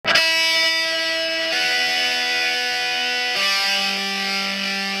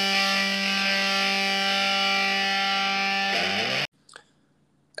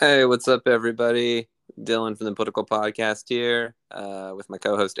Hey, what's up, everybody? Dylan from the Political Podcast here with my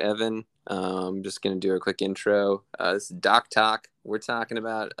co-host Evan. Just going to do a quick intro. This is Doc Talk. We're talking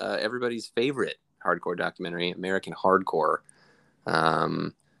about everybody's favorite hardcore documentary, American Hardcore.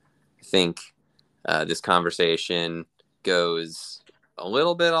 I think this conversation goes a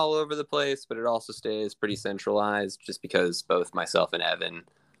little bit all over the place, but it also stays pretty centralized just because both myself and Evan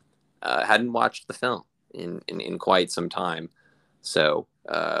hadn't watched the film in quite some time. So,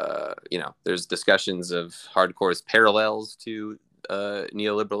 there's discussions of hardcore's parallels to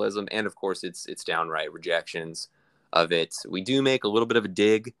neoliberalism, and of course, its downright rejections of it. We do make a little bit of a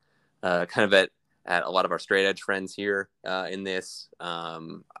dig, kind of at a lot of our straight edge friends here in this.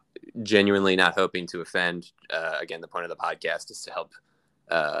 Genuinely not hoping to offend. Again, the point of the podcast is to help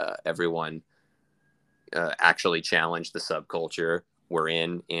everyone actually challenge the subculture we're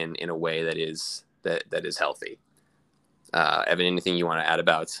in a way that is healthy. Evan, anything you want to add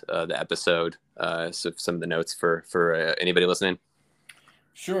about the episode? So some of the notes for anybody listening.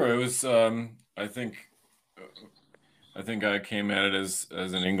 Sure. It was. I think I came at it as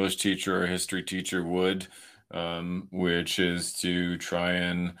an English teacher or a history teacher would, which is to try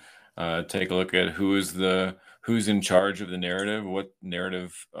and take a look at who's in charge of the narrative, what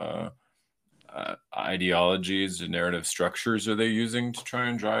narrative ideologies and narrative structures are they using to try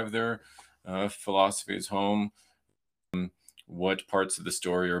and drive their philosophies home. What parts of the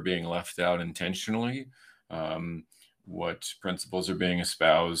story are being left out intentionally, what principles are being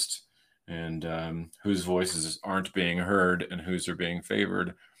espoused, and whose voices aren't being heard and whose are being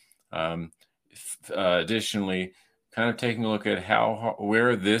favored. Additionally, kind of taking a look at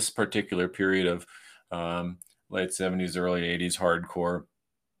where this particular period of late 70s, early 80s hardcore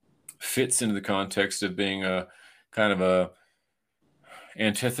fits into the context of being a kind of a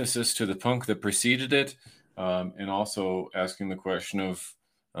antithesis to the punk that preceded it. And also asking the question of,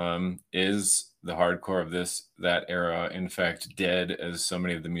 is the hardcore of that era in fact dead, as so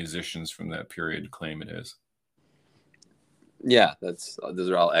many of the musicians from that period claim it is? Yeah, those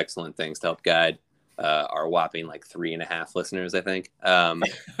are all excellent things to help guide our whopping 3.5 listeners, I think.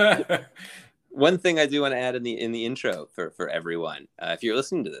 One thing I do want to add in the intro for everyone, if you're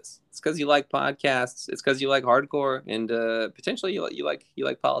listening to this, it's because you like podcasts, it's because you like hardcore, and potentially you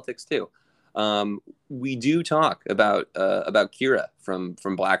like politics too. We do talk about Kira from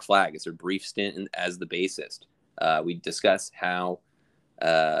Black Flag as her brief stint as the bassist. We discuss how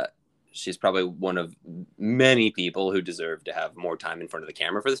she's probably one of many people who deserve to have more time in front of the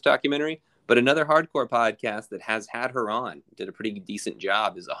camera for this documentary. But another hardcore podcast that has had her on, did a pretty decent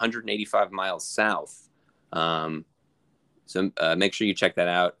job, is 185 Miles South. So make sure you check that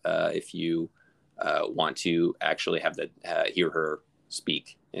out if you want to actually have hear her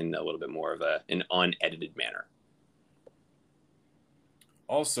speak in a little bit more of an unedited manner.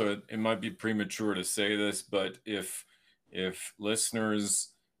 Also, it might be premature to say this, but if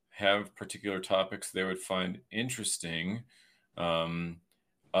listeners have particular topics they would find interesting,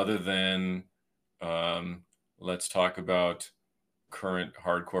 other than let's talk about current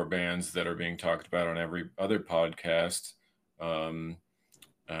hardcore bands that are being talked about on every other podcast, or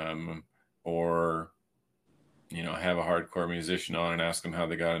have a hardcore musician on and ask them how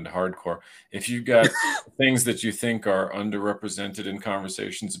they got into hardcore. If you've got things that you think are underrepresented in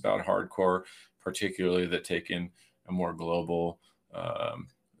conversations about hardcore, particularly that take in a more global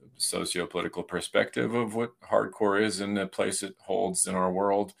socio-political perspective of what hardcore is and the place it holds in our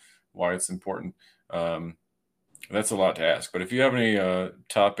world, why it's important, that's a lot to ask. But if you have any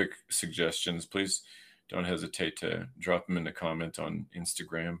topic suggestions, please don't hesitate to drop them in the comment on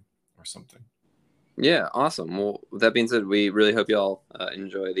Instagram or something. Yeah, awesome. Well, with that being said, we really hope you all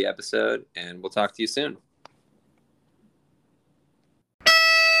enjoy the episode, and we'll talk to you soon.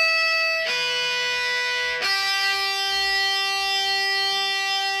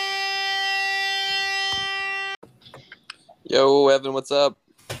 Yo, Evan, what's up?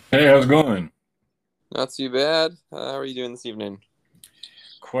 Hey, how's it going? Not too bad. How are you doing this evening?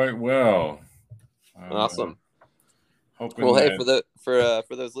 Quite well. Awesome. Hoping well, hey, for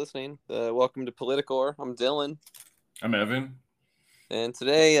those listening, welcome to Politicore. I'm Dylan. I'm Evan. And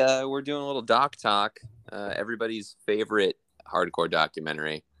today we're doing a little doc talk. Everybody's favorite hardcore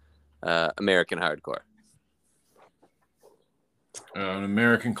documentary, American Hardcore. An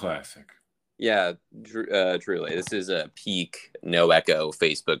American classic. Yeah, truly. This is a peak no echo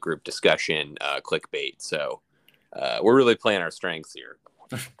Facebook group discussion clickbait. So we're really playing our strengths here.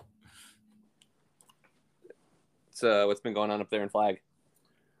 So what's been going on up there in Flag?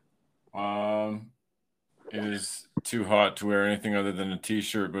 It is too hot to wear anything other than a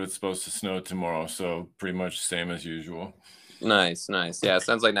t-shirt, but it's supposed to snow tomorrow, so pretty much same as usual. Nice. Yeah, it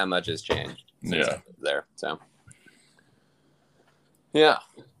sounds like not much has changed since Yeah. there. So, yeah.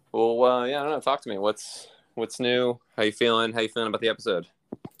 Well, yeah, I don't know. Talk to me. What's new? How you feeling? How you feeling about the episode?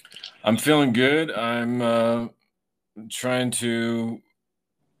 I'm feeling good. I'm trying to.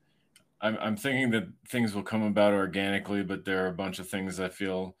 I'm thinking that things will come about organically, but there are a bunch of things I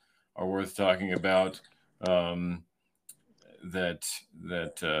feel are worth talking about. That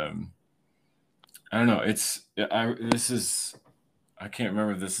I don't know. I can't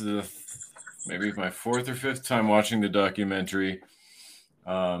remember. This is maybe my fourth or fifth time watching the documentary.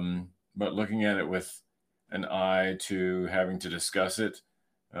 But looking at it with an eye to having to discuss it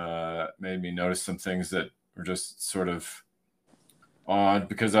made me notice some things that were just sort of odd,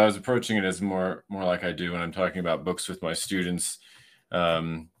 because I was approaching it as more like I do when I'm talking about books with my students.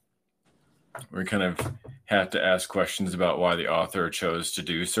 We kind of have to ask questions about why the author chose to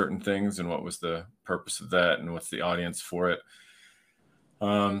do certain things and what was the purpose of that and what's the audience for it.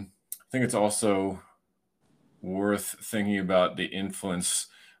 I think it's also worth thinking about the influence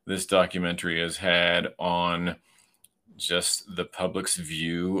this documentary has had on just the public's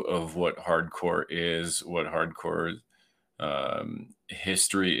view of what hardcore is, what hardcore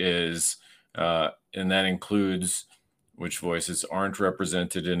history is, and that includes which voices aren't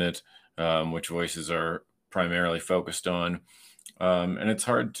represented in it, which voices are primarily focused on. And it's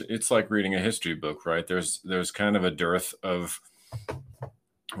hard it's like reading a history book, right? There's kind of a dearth of,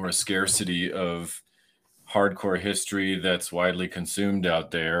 or a scarcity of, hardcore history that's widely consumed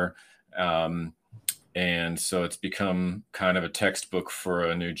out there. And so it's become kind of a textbook for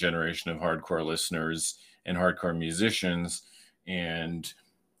a new generation of hardcore listeners and hardcore musicians. And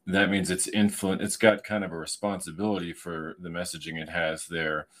that means it's got kind of a responsibility for the messaging it has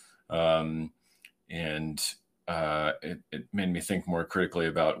there. It made me think more critically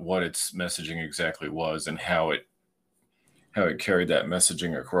about what its messaging exactly was and how it carried that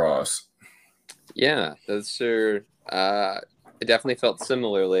messaging across. Yeah, that's sure. I definitely felt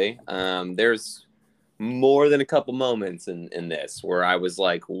similarly. There's more than a couple moments in this where I was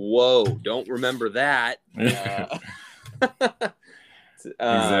like, "Whoa, don't remember that."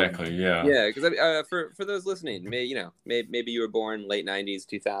 Exactly. Yeah. Yeah, because for those listening, maybe you were born late '90s,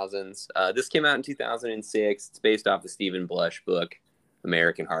 2000s. This came out in 2006. It's based off the Stephen Blush book,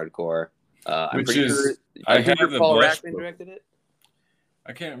 American Hardcore. I'm pretty sure Paul Rackman directed it.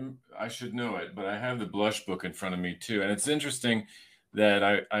 I should know it, but I have the Blush book in front of me too. And it's interesting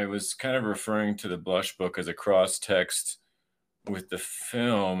that I was kind of referring to the Blush book as a cross text with the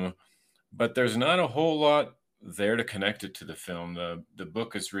film, but there's not a whole lot there to connect it to the film. The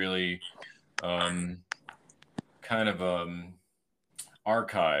book is really kind of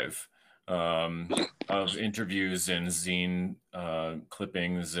archive of interviews and zine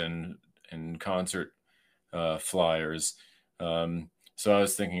clippings and concert flyers. So I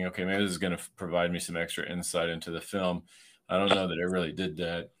was thinking, okay, maybe this is going to provide me some extra insight into the film. I don't know that it really did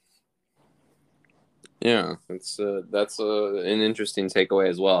that. Yeah, that's an interesting takeaway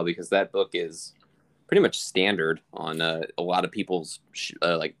as well, because that book is pretty much standard on a lot of people's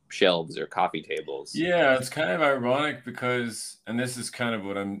like shelves or coffee tables. Yeah, it's kind of ironic because, and this is kind of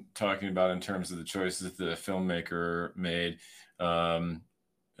what I'm talking about in terms of the choices the filmmaker made,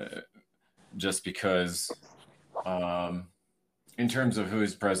 just because in terms of who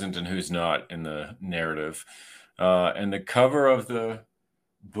is present and who's not in the narrative. And the cover of the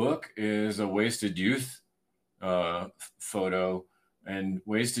book is a Wasted Youth photo, and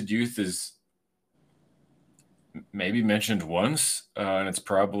Wasted Youth is maybe mentioned once, and it's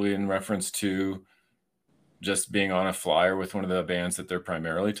probably in reference to just being on a flyer with one of the bands that they're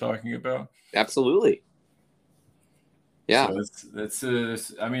primarily talking about. Absolutely. Yeah. So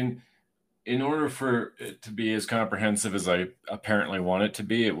that's I mean, in order for it to be as comprehensive as I apparently want it to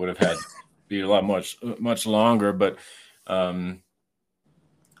be, it would have had to be a lot much longer. But I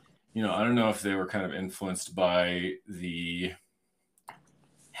don't know if they were kind of influenced by the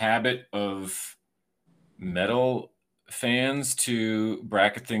habit of metal fans to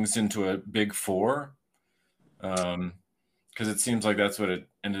bracket things into a big four, because it seems like that's what it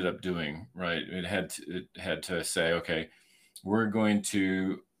ended up doing, right? It had to say, okay, we're going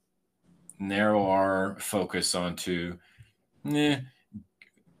to narrow our focus onto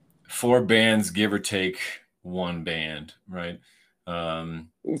 4 bands, give or take one band, right?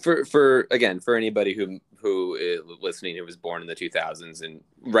 For anybody who is listening who was born in the 2000s and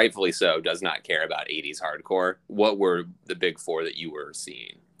rightfully so does not care about 80s hardcore, what were the big 4 that you were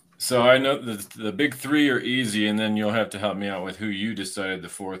seeing? So I know the big 3 are easy, and then you'll have to help me out with who you decided the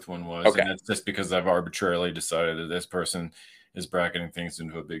 4th one was. Okay. And that's just because I've arbitrarily decided that this person is bracketing things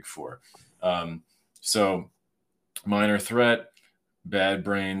into a big 4. So Minor Threat, Bad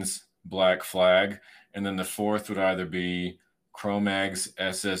Brains, Black Flag, and then the fourth would either be Cro-Mags,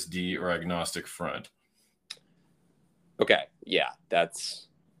 SSD, or Agnostic Front. Okay, yeah, that's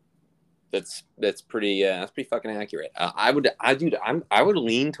pretty fucking accurate. I would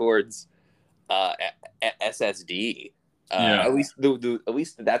lean towards uh, SSD. Yeah. At least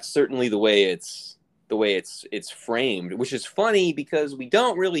that's certainly the way it's framed, which is funny because we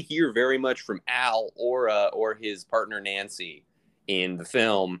don't really hear very much from Al or his partner Nancy in the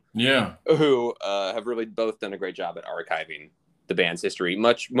film, Yeah. who have really both done a great job at archiving the band's history,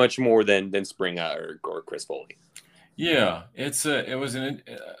 much more than Springer or Chris Foley. Yeah, it was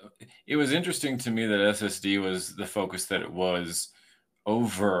interesting to me that SSD was the focus that it was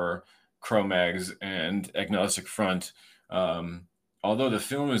over Cro-Mags and Agnostic Front. Although the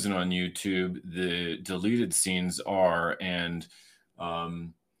film isn't on YouTube, the deleted scenes are, and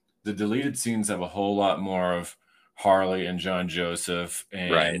the deleted scenes have a whole lot more of Harley and John Joseph,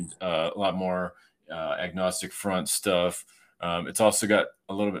 and a lot more Agnostic Front stuff. It's also got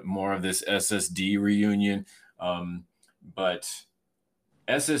a little bit more of this SSD reunion. But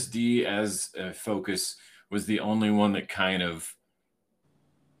SSD as a focus was the only one that kind of,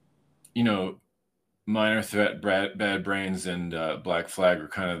 Minor Threat, Bad Brains, and Black Flag were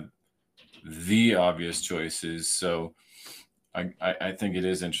kind of the obvious choices. So I think it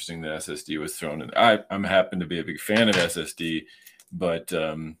is interesting that SSD was thrown in. I'm happen to be a big fan of SSD, but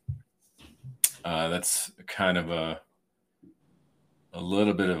that's kind of a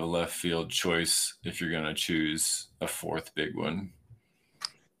little bit of a left field choice if you're going to choose a fourth big one.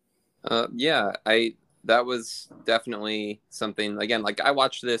 Yeah, that was definitely something. Again, like I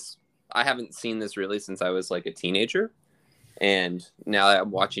watched this. I haven't seen this really since I was like a teenager, and now that I'm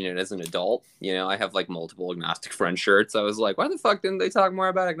watching it as an adult, I have like multiple Agnostic Front shirts. I was like, why the fuck didn't they talk more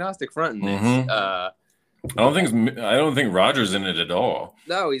about Agnostic Front in this? Mm-hmm. I don't think Roger's in it at all.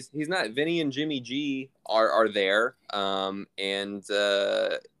 No, he's not. Vinny and Jimmy G are there, and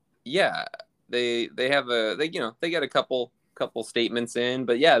yeah, they have they got a couple statements in,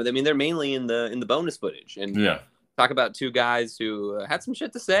 but yeah, I mean they're mainly in the bonus footage, and yeah, talk about two guys who had some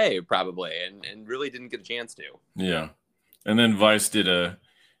shit to say probably, and really didn't get a chance to. Yeah, and then Vice did a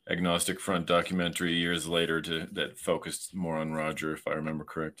Agnostic Front documentary years later that focused more on Roger, if I remember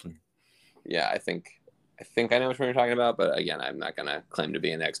correctly. Yeah, I think I know what you're talking about, but again, I'm not gonna claim to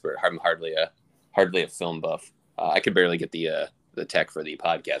be an expert. I'm hardly a film buff. I could barely get the tech for the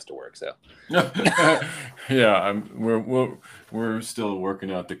podcast to work. So yeah, we're still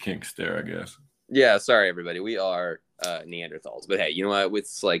working out the kinks there, I guess. Yeah, sorry everybody. We are Neanderthals, but hey, you know what?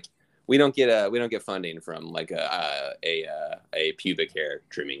 It's like we don't get funding from like a pubic hair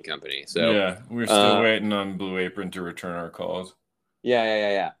trimming company. So yeah, we're still waiting on Blue Apron to return our calls.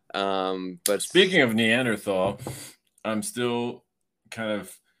 Yeah. But speaking of Neanderthal, I'm still kind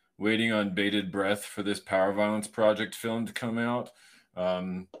of waiting on bated breath for this Power Violence Project film to come out.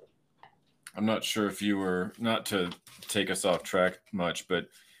 I'm not sure if you were, not to take us off track much, but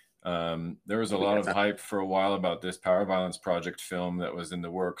there was a lot of hype for a while about this Power Violence Project film that was in the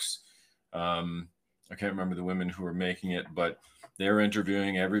works. I can't remember the women who were making it, but they were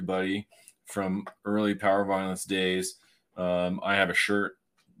interviewing everybody from early Power Violence days. I have a shirt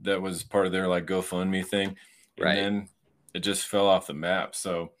that was part of their like GoFundMe thing, and then it just fell off the map.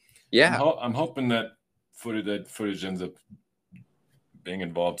 So yeah, I'm hoping that footage ends up being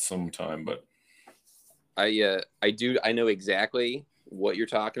involved sometime. But I know exactly what you're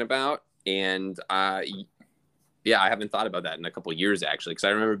talking about, and I haven't thought about that in a couple of years actually, because I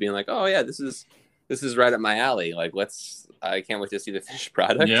remember being like, oh yeah, this is right up my alley. Like I can't wait to see the finished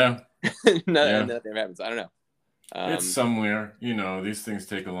product. Yeah, nothing happens. I don't know. It's somewhere, these things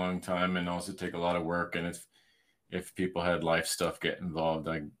take a long time and also take a lot of work. And if people had life stuff get involved,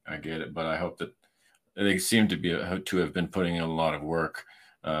 I get it. But I hope that they seem to have been putting in a lot of work.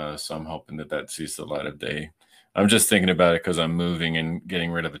 So I'm hoping that sees the light of day. I'm just thinking about it because I'm moving and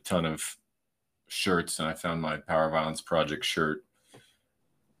getting rid of a ton of shirts. And I found my Power Violence Project shirt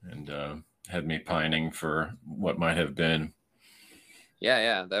and had me pining for what might have been.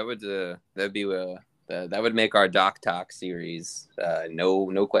 Yeah. That would make our Doc Talk series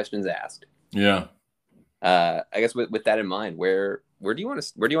no questions asked. Yeah. I guess with that in mind, where do you want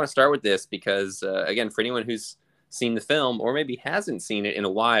to start with this? Because again, for anyone who's seen the film or maybe hasn't seen it in a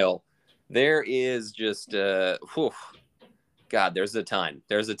while, there is just God, there's a ton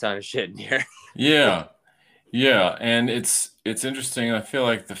of shit in here. Yeah, and it's interesting. I feel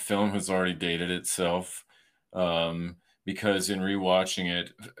like the film has already dated itself. Because in rewatching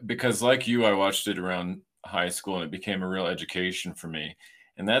it, because like you, I watched it around high school and it became a real education for me.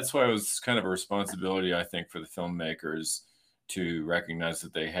 And that's why it was kind of a responsibility, I think, for the filmmakers to recognize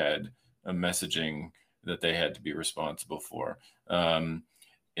that they had a messaging that they had to be responsible for. And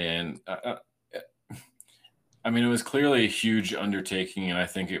I mean, it was clearly a huge undertaking, and I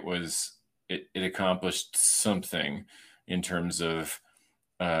think it accomplished something in terms of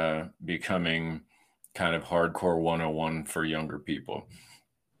becoming kind of hardcore 101 for younger people.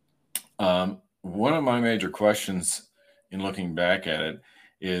 One of my major questions in looking back at it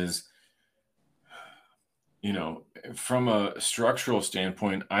is, from a structural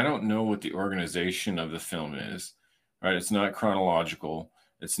standpoint, I don't know what the organization of the film is, right? It's not chronological.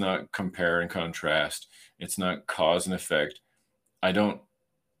 It's not compare and contrast. It's not cause and effect. I don't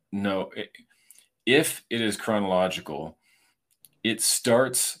know. If it is chronological, it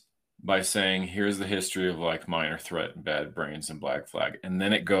starts by saying, here's the history of like Minor Threat, Bad Brains, and Black Flag. And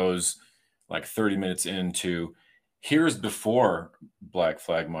then it goes like 30 minutes into, here's before Black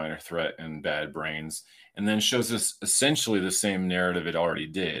Flag, Minor Threat, and Bad Brains, and then shows us essentially the same narrative it already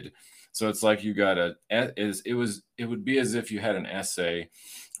did. So it's like you got it would be as if you had an essay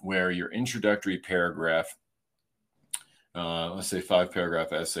where your introductory paragraph, let's say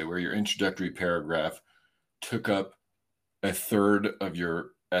 5-paragraph essay, where your introductory paragraph took up a third of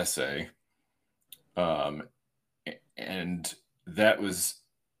your essay. And that was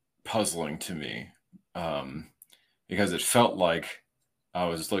puzzling to me, because it felt like I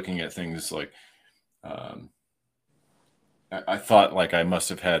was looking at things like, I thought like I must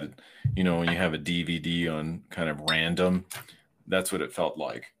have had, when you have a DVD on kind of random, that's what it felt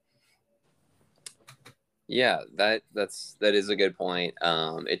like. Yeah, that is a good point.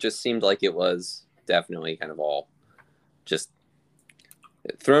 It just seemed like it was definitely kind of all just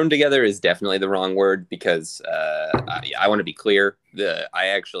thrown together is definitely the wrong word, because I want to be clear. I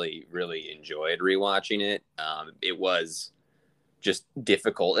actually really enjoyed rewatching it. It was just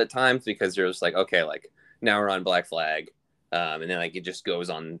difficult at times because you're just like, okay, like now we're on Black Flag, and then like it just goes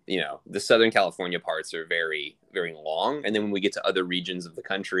on. The Southern California parts are very, very long, and then when we get to other regions of the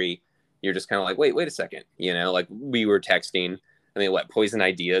country, you're just kind of like, wait a second. Like we were texting. I mean, what Poison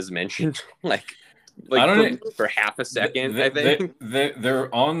Ideas mentioned like I don't for half a second, I think.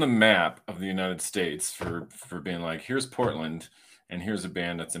 they're on the map of the United States for being like, here's Portland, and here's a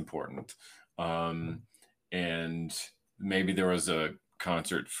band that's important. And maybe there was a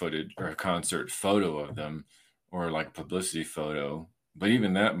concert footage or a concert photo of them, or like a publicity photo, but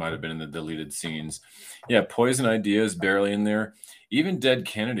even that might have been in the deleted scenes. Yeah, Poison Ideas barely in there. Even Dead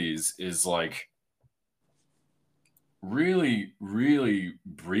Kennedys is like really, really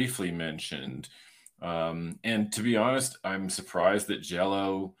briefly mentioned. And to be honest, I'm surprised that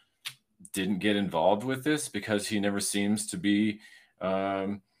Jello didn't get involved with this, because he never seems to be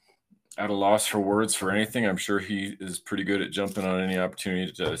at a loss for words for anything. I'm sure he is pretty good at jumping on any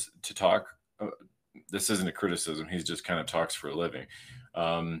opportunity to talk. This isn't a criticism. He just kind of talks for a living.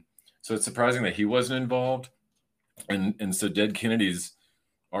 So it's surprising that he wasn't involved. And so Dead Kennedys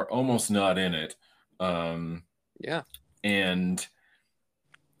are almost not in it. Yeah. And,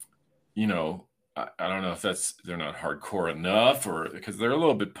 I don't know if they're not hardcore enough, or because they're a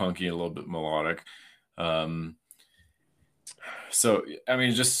little bit punky, a little bit melodic. So, I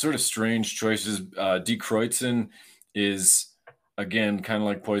mean, just sort of strange choices. Die Kreuzen is, again, kind of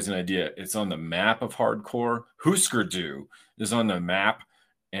like Poison Idea. It's on the map of hardcore. Husker Du is on the map,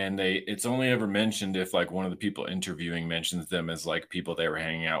 and it's only ever mentioned if like one of the people interviewing mentions them as like people they were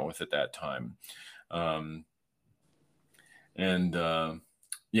hanging out with at that time.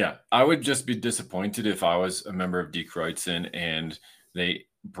 Yeah, I would just be disappointed if I was a member of Die Kreuzen and they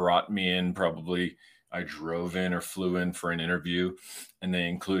brought me in. Probably I drove in or flew in for an interview, and they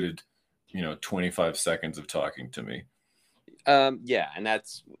included, 25 seconds of talking to me. Yeah, and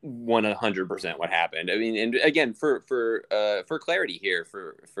that's 100% what happened. I mean, and again, for clarity here,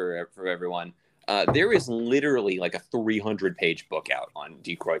 for everyone, there is literally like a 300-page book out on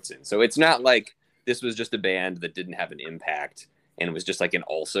Die Kreuzen. So it's not like this was just a band that didn't have an impact and it was just like an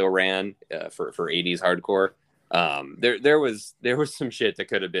also ran for 80s hardcore. There was some shit that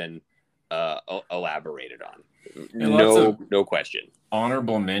could have been elaborated on. No question.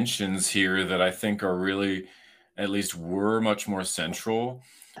 Honorable mentions here that I think are really, at least were much more central,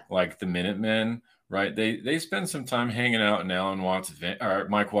 like the Minutemen, right? They spend some time hanging out in Alan Watts' or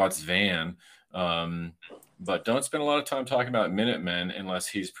Mike Watts' van, but don't spend a lot of time talking about Minutemen unless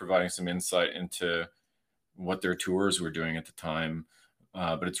he's providing some insight into what their tours were doing at the time.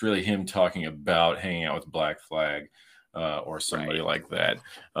 But it's really him talking about hanging out with Black Flag or somebody like that.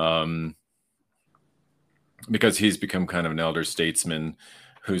 Because he's become kind of an elder statesman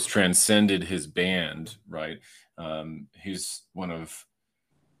who's transcended his band, right? He's one of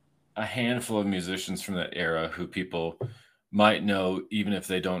a handful of musicians from that era who people might know even if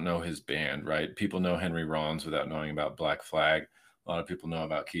they don't know his band, right? People know Henry Rollins without knowing about Black Flag. A lot of people know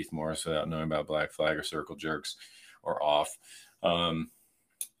about Keith Morris without knowing about Black Flag or Circle Jerks or Off. And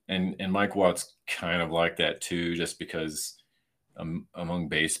Mike Watt's kind of like that too, just because among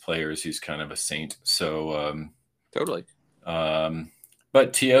bass players he's kind of a saint. So Totally.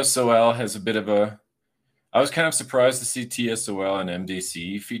 But TSOL has a bit of a. I was kind of surprised to see TSOL and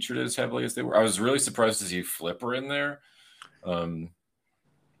MDC featured as heavily as they were. I was really surprised to see Flipper in there,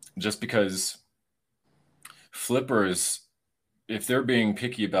 just because Flippers, if they're being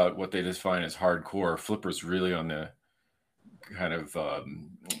picky about what they define as hardcore, Flipper's really on the kind of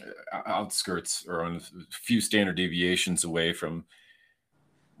outskirts or on a few standard deviations away from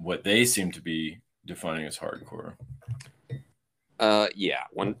what they seem to be defining as hardcore. Yeah,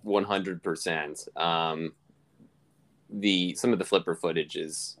 100%. Some of the Flipper footage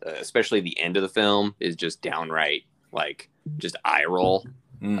is, especially the end of the film, is just downright like just eye roll.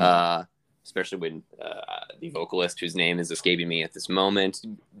 Especially when the vocalist, whose name is escaping me at this moment,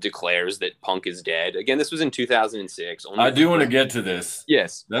 declares that punk is dead. Again, this was in 2006. I do want to get to this.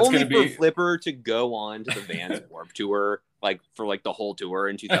 Yes, that's only going to be for Flipper to go on to the Vans Warped Tour, like for like the whole tour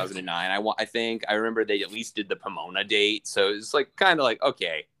in 2009. I think I remember they at least did the Pomona date, so it's like kind of like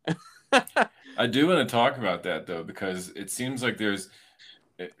okay. I do want to talk about that though, because it seems like there's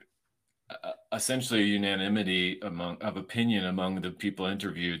essentially a unanimity of opinion among the people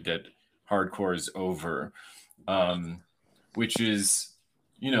interviewed that hardcore is over, which is,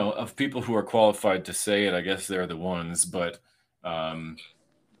 you know, of people who are qualified to say it, I guess they're the ones, but I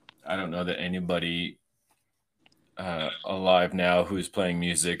don't know that anybody alive now who's playing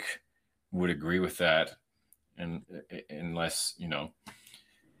music would agree with that, and unless, you know,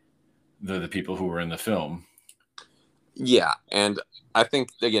 the people who were in the film. Yeah, and I think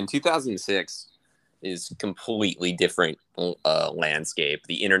again 2006 is completely different landscape.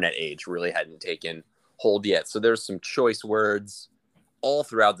 The internet age really hadn't taken hold yet, so there's some choice words all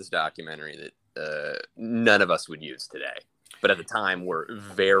throughout this documentary that none of us would use today, but at the time were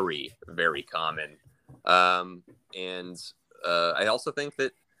very, very common. And I also think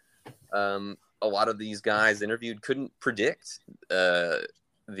that a lot of these guys interviewed couldn't predict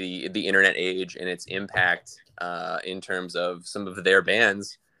the internet age and its impact in terms of some of their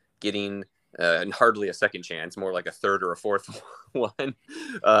bands getting hardly a second chance, more like a third or a fourth one.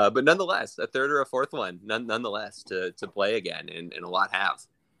 But nonetheless, a third or a fourth one, nonetheless, to play again, and a lot have.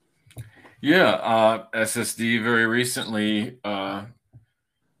 Yeah, SSD very recently. Oh,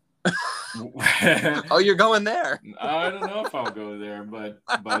 you're going there? I don't know if I'll go there, but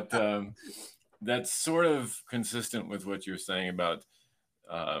that's sort of consistent with what you're saying about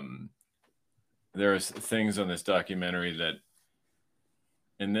there's things on this documentary that,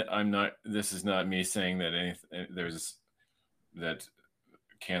 and this is not me saying that that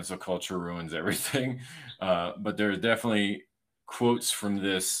cancel culture ruins everything, but there are definitely quotes from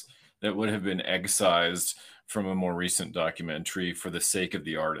this that would have been excised from a more recent documentary for the sake of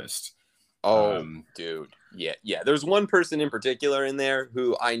the artist. Oh, dude. Yeah. There's one person in particular in there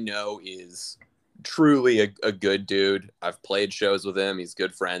who I know is truly a good dude. I've played shows with him. He's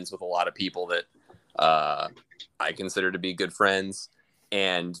good friends with a lot of people that I consider to be good friends.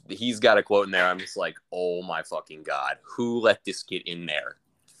 And he's got a quote in there. I'm just like, oh my fucking God, who let this get in there?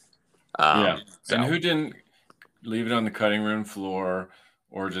 Yeah. So. And who didn't leave it on the cutting room floor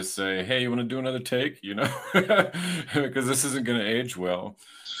or just say, hey, you want to do another take? You know, because this isn't going to age well.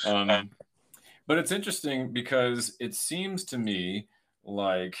 But it's interesting because it seems to me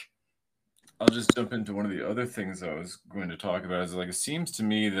like, I'll just jump into one of the other things I was going to talk about. Is like, it seems to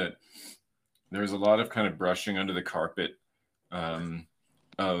me that there's a lot of kind of brushing under the carpet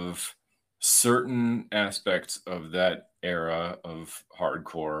of certain aspects of that era of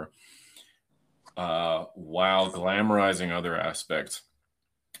hardcore, while glamorizing other aspects.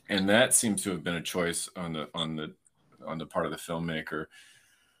 And that seems to have been a choice on the part of the filmmaker.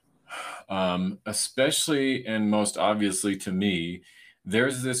 Especially and most obviously to me,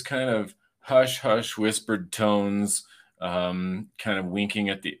 there's this kind of hush hush whispered tones, kind of winking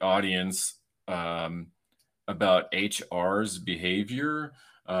at the audience about HR's behavior,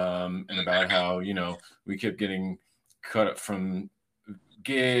 and about how, you know, we kept getting cut from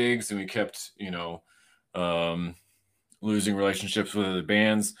gigs and we kept, you know, losing relationships with other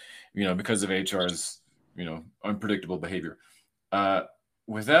bands, you know, because of HR's, you know, unpredictable behavior.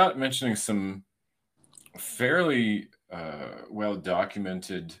 Without mentioning some fairly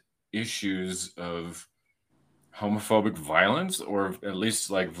well-documented issues of homophobic violence, or at least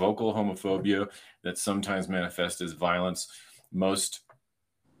like vocal homophobia that sometimes manifests as violence. Most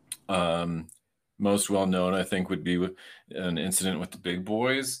Most well known, I think, would be an incident with the Big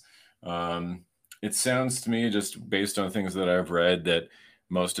Boys. It sounds to me, just based on things that I've read, that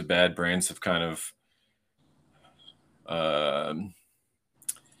most of Bad Brains have kind of um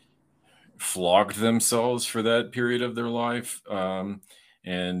flogged themselves for that period of their life,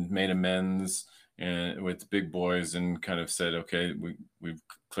 and made amends and with the Big Boys, and kind of said, okay, we've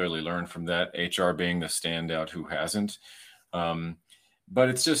clearly learned from that. HR being the standout who hasn't. Um, but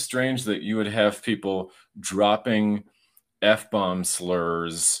it's just strange that you would have people dropping F-bomb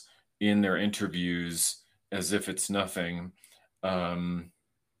slurs in their interviews as if it's nothing. Um,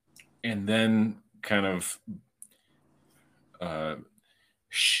 and then kind of uh,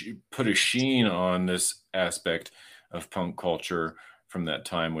 put a sheen on this aspect of punk culture from that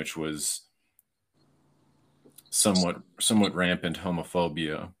time, which was somewhat rampant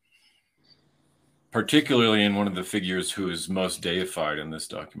homophobia, particularly in one of the figures who is most deified in this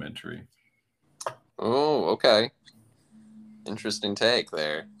documentary. Oh, okay. Interesting take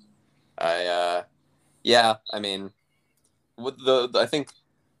there. Yeah, I mean, with I think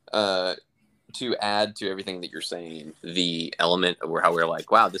to add to everything that you're saying, the element of how we're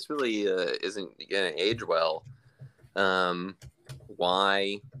like, wow, this really isn't gonna age well.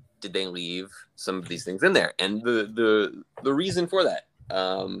 Why did they leave some of these things in there? And the reason for that,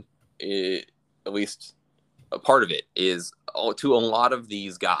 at least a part of it, is to a lot of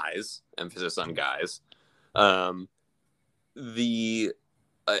these guys, emphasis on guys, um, the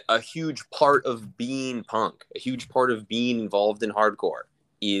a huge part of being punk, a huge part of being involved in hardcore,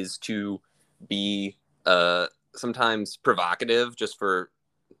 is to be sometimes provocative just for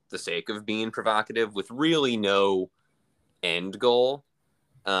the sake of being provocative, with really no end goal.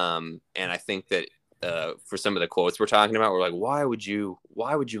 And I think that for some of the quotes we're talking about, we're like, why would you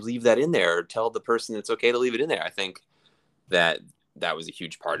leave that in there, or tell the person it's okay to leave it in there? I think that that was a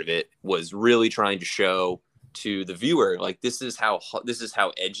huge part of it, was really trying to show to the viewer, like, this is how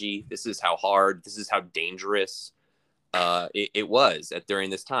edgy, this is how hard, this is how dangerous it was during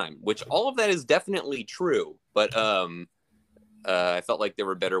this time, which all of that is definitely true. But I felt like there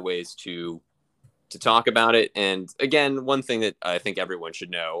were better ways to talk about it. And again, one thing that I think everyone should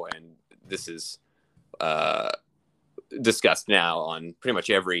know, and this is uh, discussed now on pretty much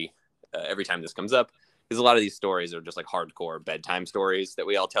every time this comes up, is a lot of these stories are just like hardcore bedtime stories that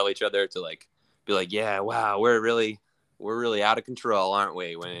we all tell each other to like be like, yeah, wow, we're really out of control, aren't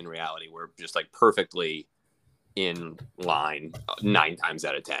we? When in reality, we're just like perfectly in line 9 times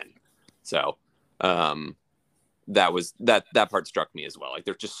out of 10. So that part struck me as well. Like,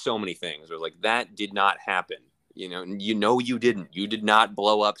 there's just so many things where like, that did not happen. You did not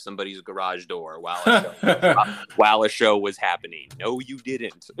blow up somebody's garage door while a show was happening. No, you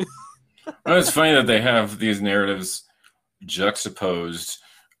didn't. Well, it's funny that they have these narratives juxtaposed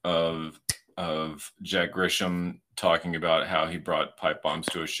of Jack Grisham talking about how he brought pipe bombs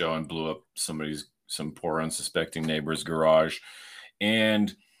to a show and blew up some poor unsuspecting neighbor's garage,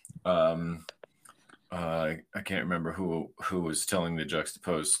 and I can't remember who was telling the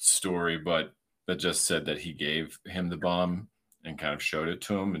juxtaposed story, but that just said that he gave him the bomb and kind of showed it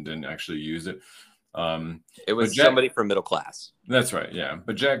to him and didn't actually use it. It was somebody from middle class. That's right, yeah.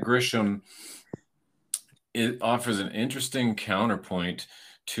 But Jack Grisham, it offers an interesting counterpoint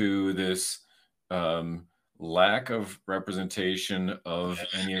to this lack of representation of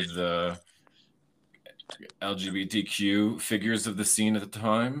any of the LGBTQ figures of the scene at the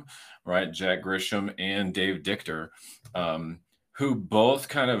time, right? Jack Grisham and Dave Dichter, who both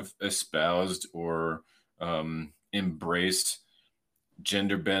kind of espoused or embraced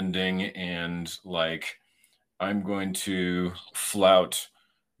gender bending and like, I'm going to flout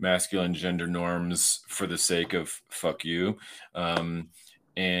masculine gender norms for the sake of fuck you,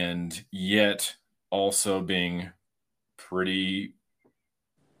 and yet also being pretty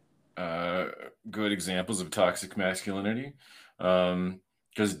good examples of toxic masculinity,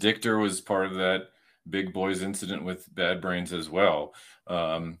 because Dichter was part of that Big Boys incident with Bad Brains as well,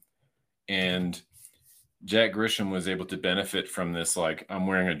 and Jack Grisham was able to benefit from this, like, I'm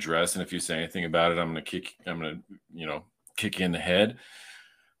wearing a dress, and if you say anything about it, I'm gonna kick you in the head.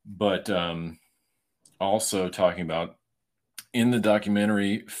 But also talking about in the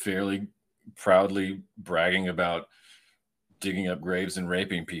documentary, fairly proudly bragging about digging up graves and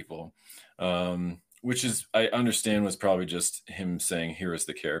raping people, which is, I understand, was probably just him saying, here is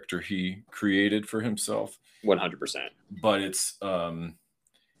the character he created for himself. 100%. But it's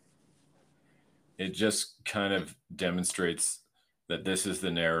it just kind of demonstrates that this is the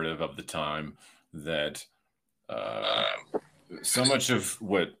narrative of the time, that so much of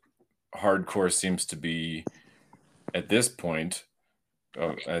what hardcore seems to be at this point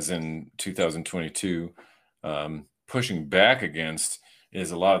as in 2022, pushing back against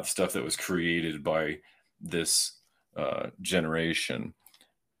is a lot of the stuff that was created by this generation.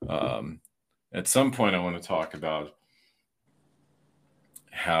 At some point, I want to talk about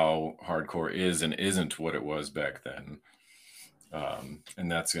how hardcore is and isn't what it was back then. And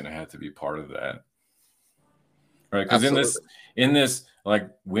that's going to have to be part of that. Right. Because Absolutely. in this, like,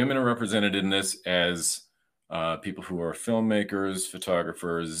 women are represented in this as people who are filmmakers,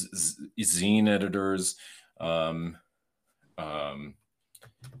 photographers, zine editors, um, um,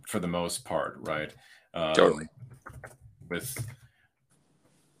 for the most part, right? Totally. With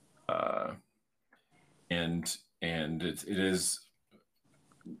and it is,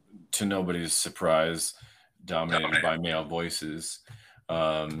 to nobody's surprise, dominated by male voices.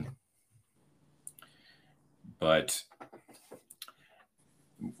 But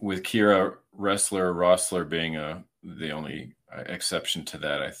with Kira Roessler being the only exception to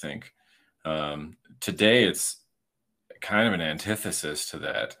that, I think. Today it's kind of an antithesis to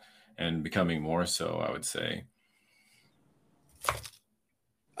that, and becoming more so, I would say.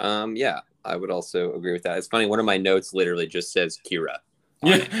 Yeah, I would also agree with that. It's funny. One of my notes literally just says Kira on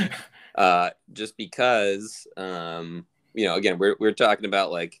Yeah. it. Just because, again, we're talking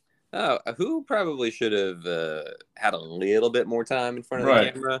about like, oh, who probably should have had a little bit more time in front of the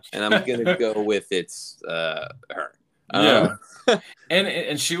Right. camera, and I'm gonna go with it's her. Yeah.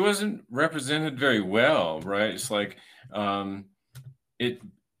 And she wasn't represented very well, right? It's like it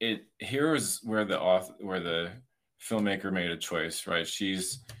here is where the filmmaker made a choice, right?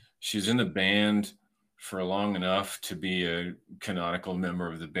 She's in the band for long enough to be a canonical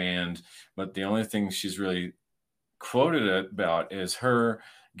member of the band, but the only thing she's really quoted about is her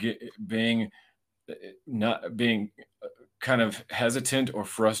being not being kind of hesitant or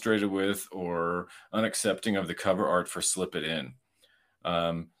frustrated with or unaccepting of the cover art for Slip It In.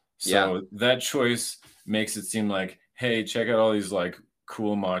 So that choice makes it seem like, hey, check out all these like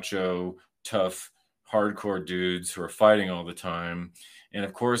cool, macho, tough, hardcore dudes who are fighting all the time. And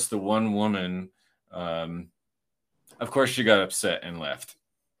of course, the one woman, of course, she got upset and left,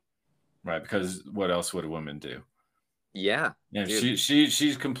 right? Because what else would a woman do? Yeah, Yeah,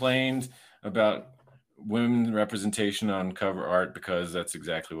 she's complained about women representation on cover art because that's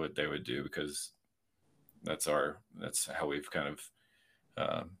exactly what they would do, because that's how we've kind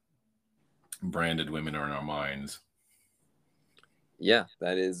of branded women in our minds. Yeah,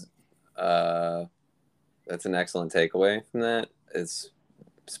 that's an excellent takeaway from that. It's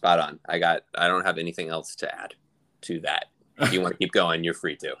spot on. I don't have anything else to add to that. If you want to keep going, you're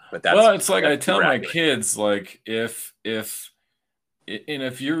free to. But well, it's like I tell my kids, like, if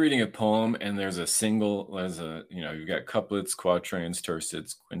you're reading a poem and there's you've got couplets, quatrains,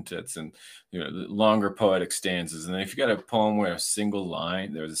 tercets, quintets, and longer poetic stanzas, and then if you got a poem where there's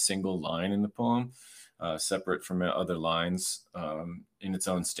a single line in the poem, separate from other lines in its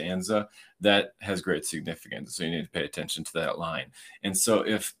own stanza, that has great significance. So you need to pay attention to that line. And so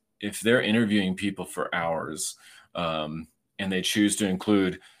if they're interviewing people for hours, and they choose to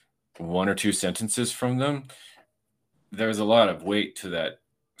include one or two sentences from them, there's a lot of weight to that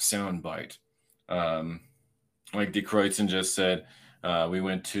sound bite. Like De Kreutzen just said, we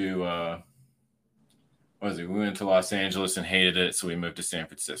went to Los Angeles and hated it, so we moved to San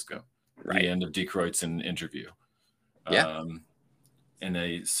Francisco. Right. The end of De Kreutzen interview. Yeah. And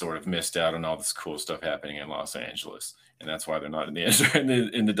they sort of missed out on all this cool stuff happening in Los Angeles, and that's why they're not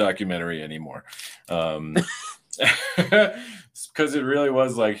in the documentary anymore. Because it really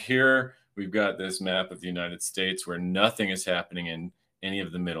was like, here we've got this map of the United States where nothing is happening in any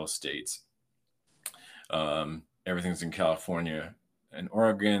of the middle states. Everything's in California and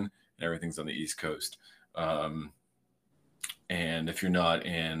Oregon, and everything's on the East Coast. And if you're not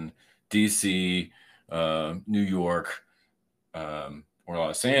in DC, New York, or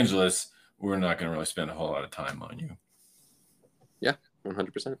Los Angeles, we're not going to really spend a whole lot of time on you. Yeah,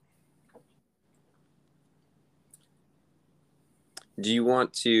 100%. Do you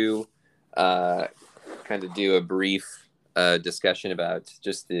want to kind of do a brief discussion about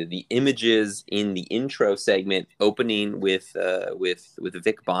just the images in the intro segment, opening with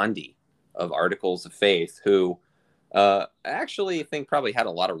Vic Bondi of Articles of Faith, who I actually think probably had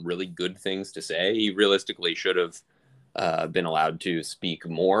a lot of really good things to say. He realistically should have been allowed to speak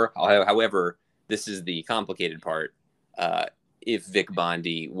more. However, this is the complicated part. If Vic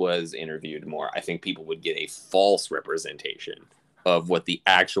Bondi was interviewed more, I think people would get a false representation of what the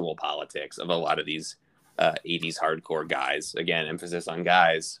actual politics of a lot of these 80s hardcore guys, again, emphasis on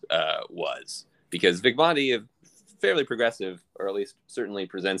guys, was. Because Vic Bondi, fairly progressive, or at least certainly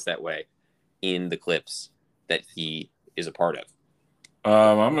presents that way in the clips that he is a part of.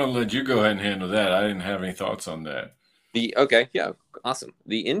 I'm going to let you go ahead and handle that. I didn't have any thoughts on that. Okay, yeah, awesome.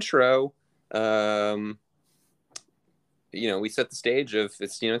 The intro, um, we set the stage of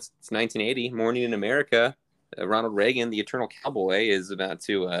it's 1980, morning in America. Ronald Reagan, the eternal cowboy, is about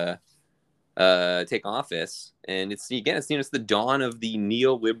to take office, and it's the dawn of the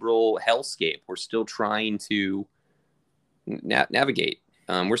neoliberal hellscape. We're still trying to navigate.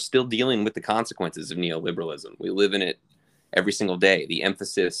 We're still dealing with the consequences of neoliberalism. We live in it every single day. The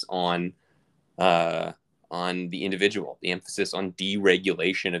emphasis uh, on the individual, the emphasis on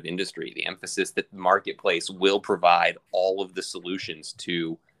deregulation of industry, the emphasis that the marketplace will provide all of the solutions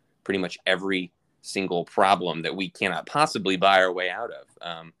to pretty much every single problem that we cannot possibly buy our way out of.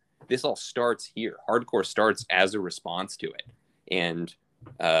 This all starts here. Hardcore starts as a response to it, and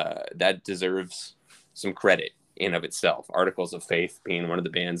that deserves some credit in of itself. Articles of Faith being one of the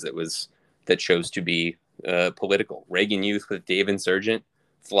bands that chose to be political. Reagan Youth with Dave Insurgent,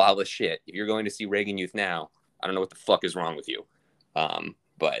 flawless shit. If you're going to see Reagan Youth now, I don't know what the fuck is wrong with you.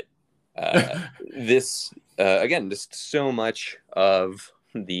 But this again, just so much of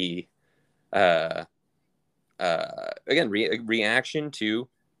the again reaction to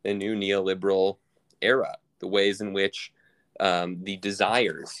the new neoliberal era, the ways in which the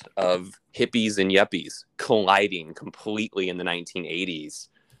desires of hippies and yuppies colliding completely in the 1980s,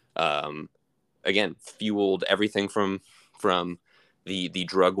 again, fueled everything from the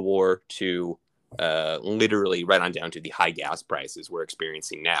drug war to literally right on down to the high gas prices we're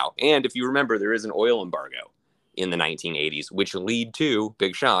experiencing now. And if you remember, there is an oil embargo in the 1980s, which lead to,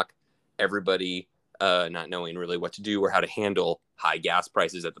 big shock, everybody not knowing really what to do or how to handle high gas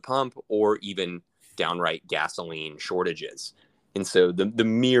prices at the pump or even downright gasoline shortages. And so the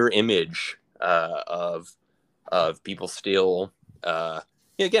mere image of people still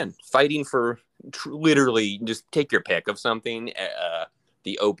again fighting for literally just take your pick of something.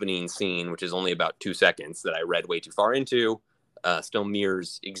 The opening scene, which is only about 2 seconds that I read way too far into, still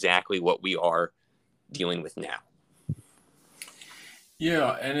mirrors exactly what we are dealing with now.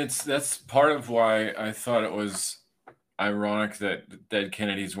 Yeah, and that's part of why I thought it was ironic that Dead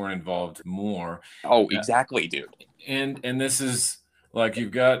Kennedys weren't involved more. Oh, exactly, dude. And this is like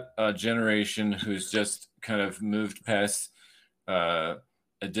you've got a generation who's just kind of moved past a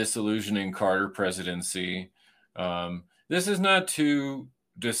disillusioning Carter presidency. This is not too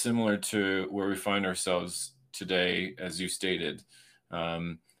dissimilar to where we find ourselves today, as you stated.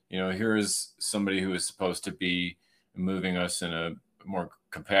 Here is somebody who is supposed to be moving us in a more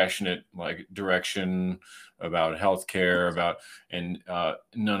compassionate direction about healthcare, and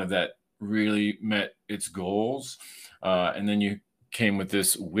none of that really met its goals. And then you came with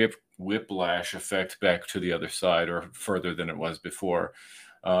this whiplash effect back to the other side, or further than it was before.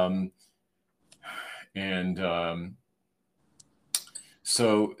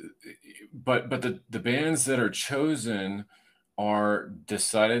 So, but the bands that are chosen are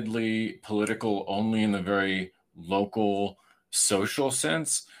decidedly political only in the very local social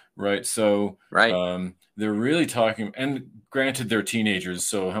sense, right? So right. They're really talking, and granted they're teenagers,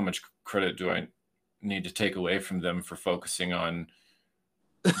 so how much credit do I need to take away from them for focusing on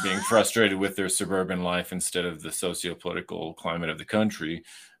being frustrated with their suburban life instead of the socio-political climate of the country?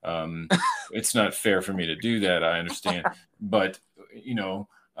 It's not fair for me to do that, I understand. But,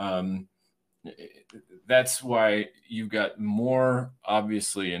 that's why you've got more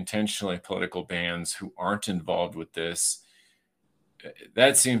obviously intentionally political bands who aren't involved with this.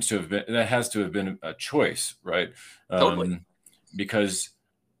 That has to have been a choice, right? Totally. Because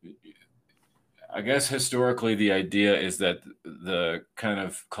I guess historically the idea is that the kind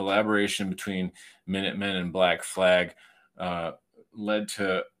of collaboration between Minutemen and Black Flag led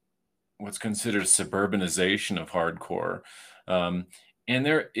to what's considered suburbanization of hardcore. And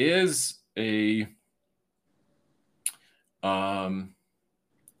there is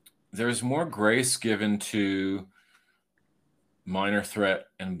there's more grace given to Minor Threat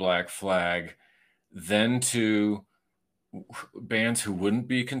and Black Flag than to bands who wouldn't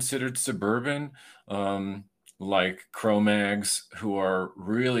be considered suburban, like Cro-Mags, who are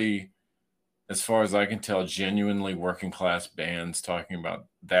really, as far as I can tell, genuinely working class bands talking about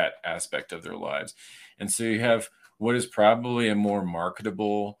that aspect of their lives. And so you have what is probably a more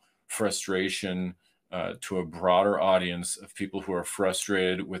marketable frustration to a broader audience of people who are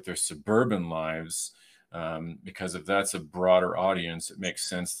frustrated with their suburban lives. Because if that's a broader audience, it makes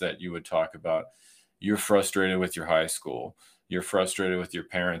sense that you would talk about you're frustrated with your high school, you're frustrated with your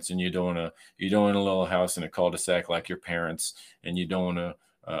parents, and you don't want a little house in a cul-de-sac like your parents, and you don't want to.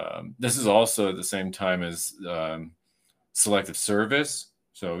 This is also at the same time as selective service.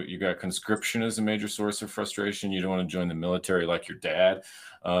 So you got conscription as a major source of frustration. You don't want to join the military like your dad.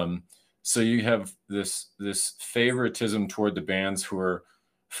 So you have this favoritism toward the bands who are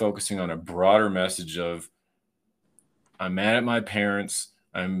focusing on a broader message of, I'm mad at my parents,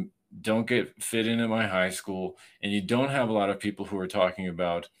 I'm don't get fit in at my high school, and you don't have a lot of people who are talking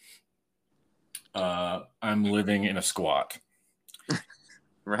about I'm living in a squat,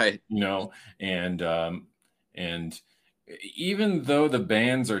 Right. and even though the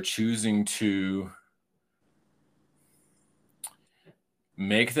bands are choosing to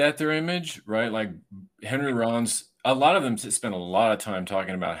make that their image, right? Like Henry Rollins, a lot of them spent a lot of time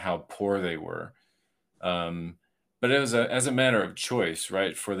talking about how poor they were. But it was as a matter of choice,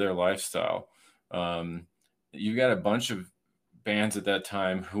 right? For their lifestyle. You got a bunch of bands at that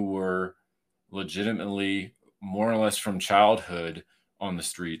time who were legitimately more or less from childhood on the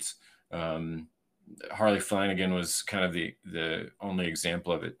streets. Harley Flanagan was kind of the only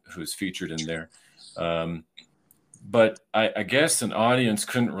example of it who's featured in there. But I guess an audience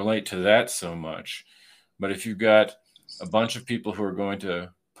couldn't relate to that so much. But if you've got a bunch of people who are going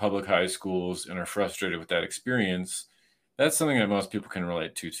to public high schools and are frustrated with that experience, that's something that most people can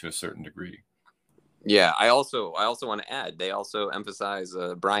relate to a certain degree. Yeah, I also want to add, they also emphasize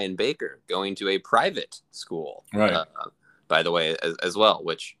Brian Baker going to a private school, right? By the way, as well,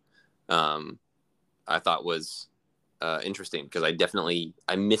 which I thought was interesting, because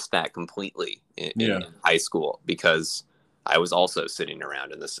I missed that completely in high school, because I was also sitting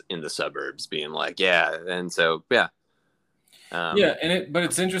around in the suburbs being like, yeah, and so yeah. But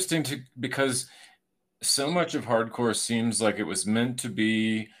it's interesting because so much of hardcore seems like it was meant to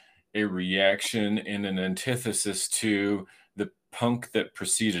be a reaction and an antithesis to the punk that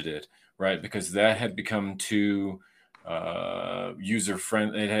preceded it, right? Because that had become too user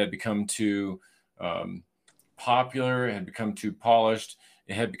friendly. It had become too popular. It had become too polished.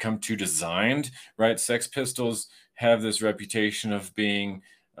 It had become too designed, right? Sex Pistols have this reputation of being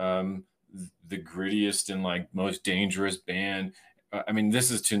the grittiest and like most dangerous band. I mean,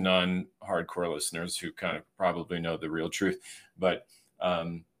 this is to non-hardcore listeners who kind of probably know the real truth, but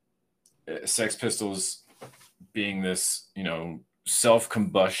Sex Pistols being this,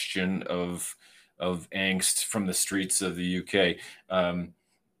 self-combustion of angst from the streets of the UK,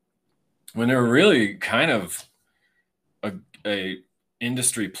 when they're really kind of a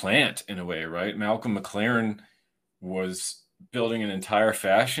industry plant in a way, right? Malcolm McLaren was building an entire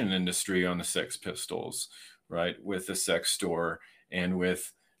fashion industry on the Sex Pistols, right? With the sex store and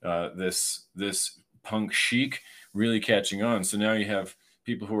with this punk chic really catching on. So now you have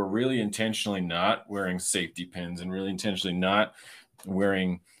people who are really intentionally not wearing safety pins and really intentionally not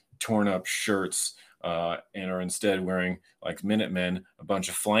wearing torn up shirts and are instead wearing, like Minutemen, a bunch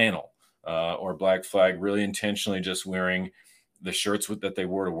of flannel, or Black Flag really intentionally just wearing the shirts that they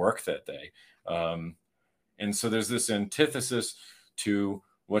wore to work that day. And so there's this antithesis to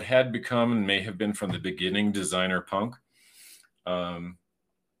what had become and may have been from the beginning designer punk. And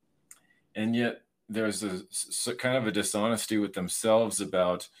yet there's a kind of a dishonesty with themselves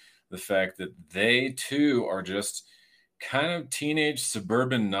about the fact that they too are just kind of teenage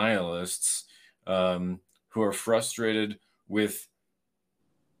suburban nihilists who are frustrated with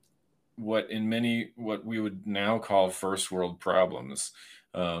what we would now call first world problems.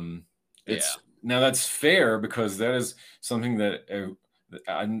 Now that's fair, because that is something that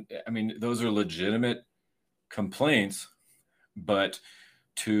I mean, those are legitimate complaints, but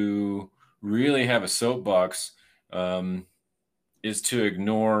to really have a soapbox is to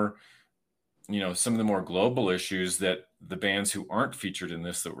ignore, some of the more global issues that the bands who aren't featured in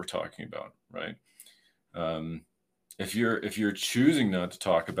this that we're talking about, right? If you're choosing not to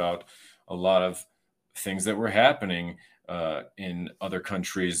talk about a lot of things that were happening in other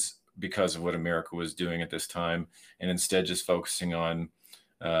countries because of what America was doing at this time, and instead just focusing on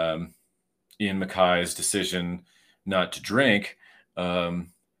Ian MacKay's decision not to drink,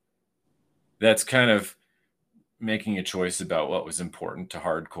 that's kind of making a choice about what was important to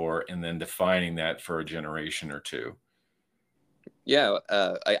hardcore and then defining that for a generation or two. Yeah,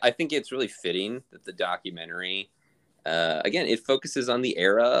 I think it's really fitting that the documentary, again, it focuses on the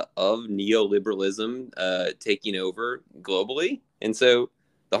era of neoliberalism taking over globally. And so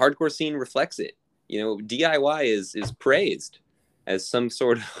the hardcore scene reflects it. DIY is praised as some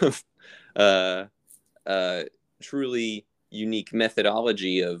sort of truly unique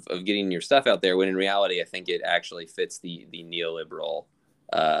methodology of getting your stuff out there, when in reality, I think it actually fits the neoliberal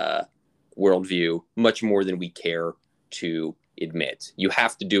worldview much more than we care to admit. You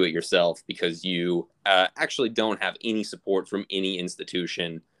have to do it yourself because you actually don't have any support from any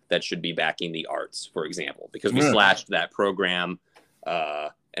institution that should be backing the arts, for example, because we slashed that program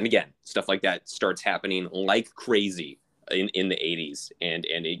And again, stuff like that starts happening like crazy in the 80s, and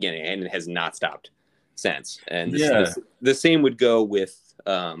again, and it has not stopped since. And Yeah. the same would go with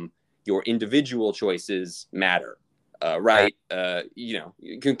your individual choices matter. Right?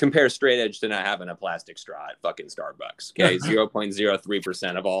 You can compare straight edge to not having a plastic straw at fucking Starbucks. Okay,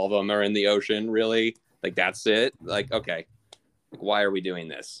 0.03% of all of them are in the ocean. Really, like that's it. Like, okay, like, why are we doing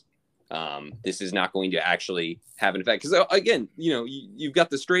this? This is not going to actually have an effect because again, you've got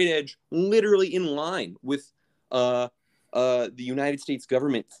the straight edge literally in line with the United States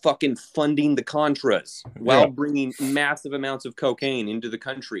government fucking funding the Contras while Yeah. bringing massive amounts of cocaine into the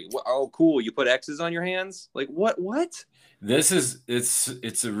country. Oh, cool! You put X's on your hands? Like what? What?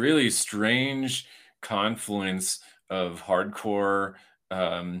 It's a really strange confluence of hardcore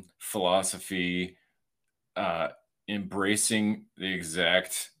philosophy, uh, embracing the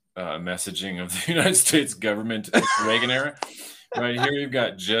exact messaging of the United States government in the Reagan era. Right here, you've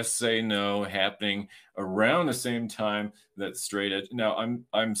got "Just Say No" happening around the same time that straight edge. Now,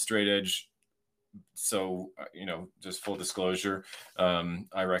 I'm straight edge, so just full disclosure,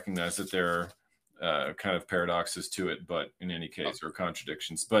 I recognize that there are kind of paradoxes to it, but in any case, or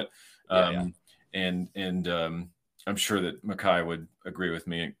contradictions. But Yeah. and I'm sure that Mackay would agree with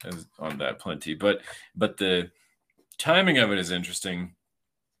me on that plenty. But the timing of it is interesting,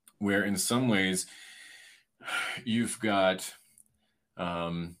 where in some ways you've got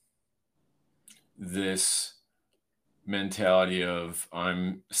this mentality of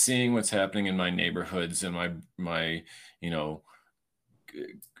I'm seeing what's happening in my neighborhoods, and my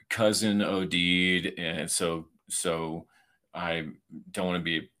cousin OD'd, and so I don't want to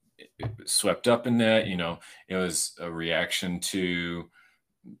be swept up in that. It was a reaction to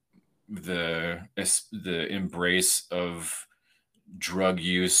the embrace of drug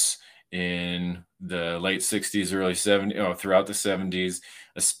use in the late 60s, early 70s, throughout the 70s,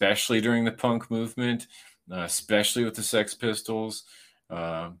 especially during the punk movement, especially with the Sex Pistols.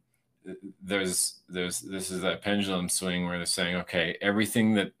 This is that pendulum swing where they're saying, okay,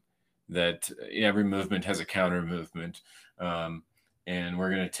 everything that every movement has a counter movement, and we're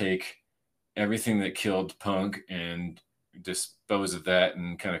going to take everything that killed punk and dispose of that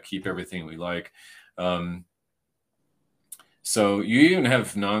and kind of keep everything we like. So you even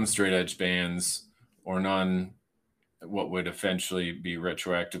have non-straight edge bands, or what would eventually be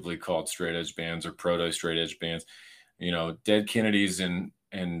retroactively called straight edge bands or proto straight edge bands. Dead Kennedys and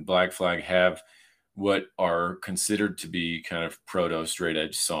Black Flag have what are considered to be kind of proto straight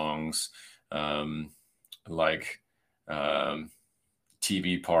edge songs, like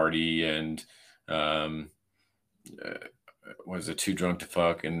TV Party and was it Too Drunk to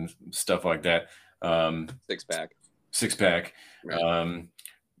Fuck and stuff like that. Six pack. Right.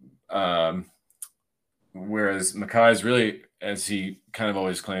 Whereas Mackay's really, as he kind of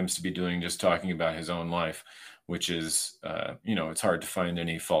always claims to be doing, just talking about his own life, which is, it's hard to find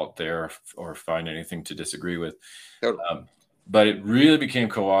any fault there or find anything to disagree with. Totally. But it really became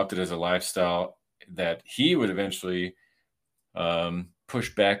co-opted as a lifestyle that he would eventually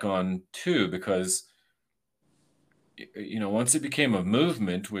push back on too, because once it became a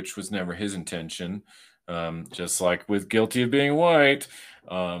movement, which was never his intention, just like with Guilty of Being White.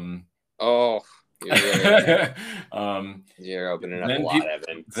 You're opening up a lot,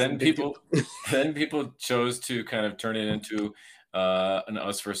 Evan. Then people chose to kind of turn it into an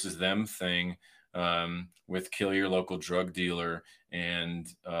us versus them thing, with kill your local drug dealer and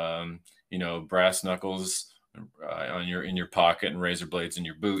brass knuckles in your pocket and razor blades in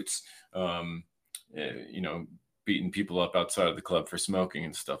your boots, beating people up outside of the club for smoking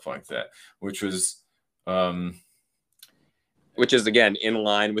and stuff like that, which is again in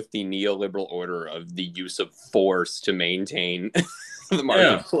line with the neoliberal order of the use of force to maintain the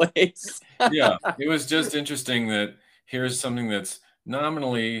marketplace. Yeah, it was just interesting that here's something that's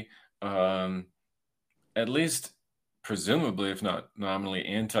nominally, at least presumably, if not nominally,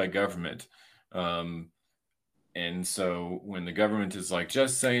 anti-government. And so when the government is like,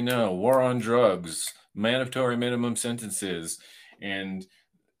 just say no, war on drugs, mandatory minimum sentences, and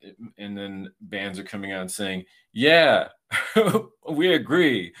then bands are coming out and saying, yeah, we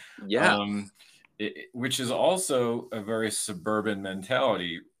agree. Yeah. Which is also a very suburban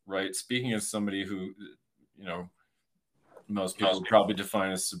mentality, right? Speaking as somebody who, most people would probably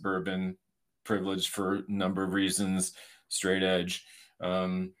define as suburban, privileged for a number of reasons, straight edge.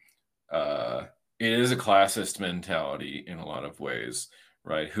 It is a classist mentality in a lot of ways,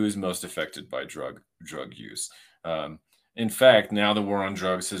 right? Who's most affected by drug use? In fact, now the war on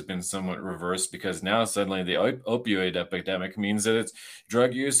drugs has been somewhat reversed, because now suddenly the opioid epidemic means that it's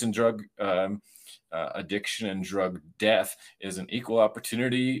drug use and drug addiction and drug death is an equal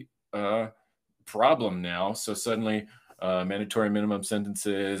opportunity problem now. So suddenly mandatory minimum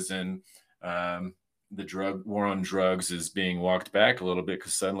sentences and the drug war on drugs is being walked back a little bit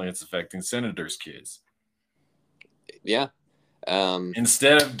because suddenly it's affecting senators' kids. Yeah.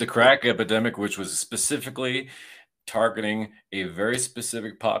 Instead of the crack epidemic, which was specifically targeting a very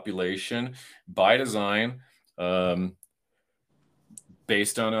specific population by design,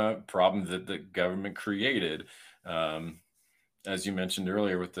 based on a problem that the government created, as you mentioned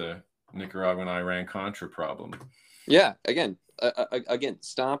earlier with the Nicaraguan Iran Contra problem. Yeah. Again,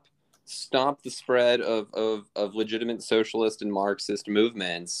 stop the spread of legitimate socialist and Marxist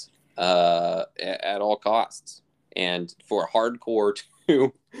movements at all costs. And for hardcore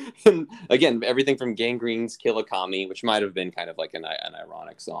to, and again, everything from Gangrene's Killikami, which might have been kind of like an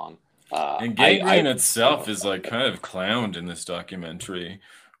ironic song. And Gangrene itself is like kind of clowned in this documentary,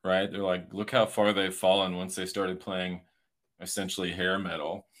 right? They're like, look how far they've fallen once they started playing essentially hair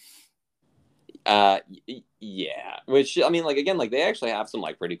metal. Yeah, which I mean, like, again, like they actually have some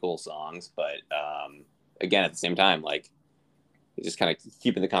like pretty cool songs, but again, at the same time, like just kind of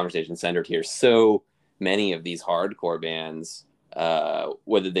keeping the conversation centered here. So many of these hardcore bands,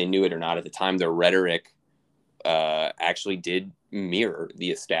 whether they knew it or not at the time, their rhetoric actually did mirror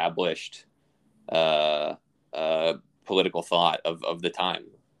the established political thought of the time.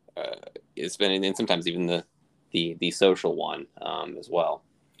 It's been, and sometimes even the social one as well.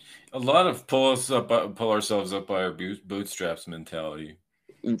 A lot of pull ourselves up by our bootstraps mentality.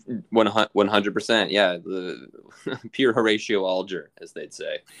 100%. Yeah, the pure Horatio Alger, as they'd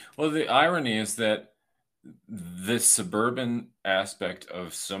say. Well, the irony is that this suburban aspect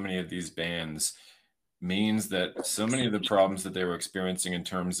of so many of these bands means that so many of the problems that they were experiencing in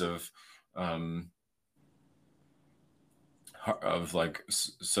terms of like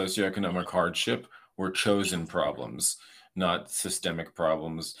socioeconomic hardship were chosen problems, not systemic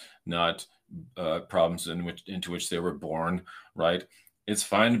problems, not problems into which they were born, right? It's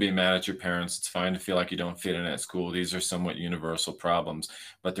fine to be mad at your parents. It's fine to feel like you don't fit in at school. These are somewhat universal problems,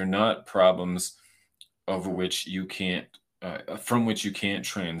 but they're not problems over which you can't, from which you can't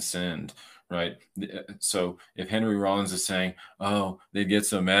transcend, right? So if Henry Rollins is saying, oh, they'd get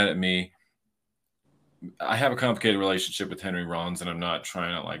so mad at me, I have a complicated relationship with Henry Rollins, and I'm not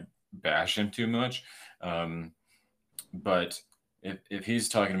trying to like bash him too much. But if he's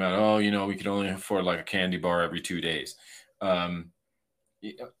talking about, oh, you know, we could only afford like a candy bar every 2 days.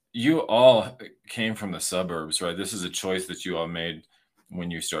 You all came from the suburbs, right? This is a choice that you all made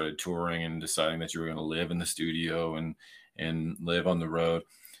when you started touring and deciding that you were going to live in the studio and live on the road.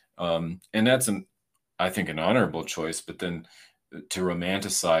 And that's I think an honorable choice, but then to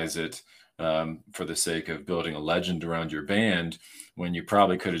romanticize it for the sake of building a legend around your band when you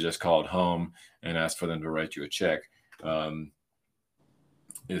probably could have just called home and asked for them to write you a check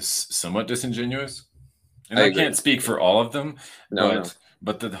is somewhat disingenuous. And I can't speak for all of them,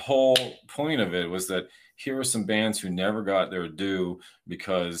 but the whole point of it was that here are some bands who never got their due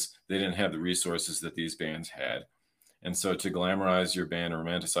because they didn't have the resources that these bands had. And so to glamorize your band or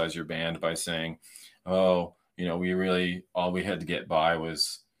romanticize your band by saying, oh, you know, we really, all we had to get by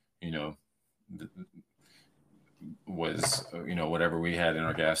was, you know, whatever we had in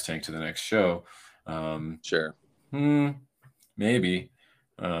our gas tank to the next show. Sure. Maybe.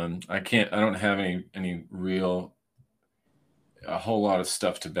 I don't have any real, a whole lot of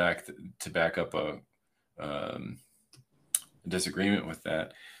stuff to back up a disagreement with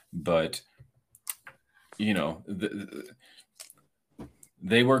that. But, you know,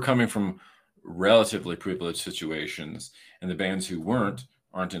 they were coming from relatively privileged situations, and the bands who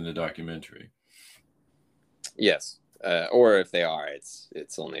aren't in the documentary. Yes. Or if they are,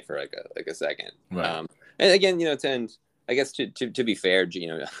 it's only for like a second. Right. And again, you know, I guess to be fair, you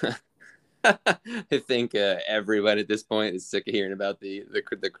know, I think everyone at this point is sick of hearing about the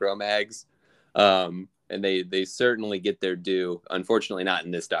Cro-Mags, and they certainly get their due. Unfortunately, not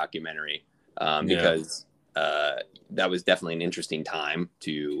in this documentary, because that was definitely an interesting time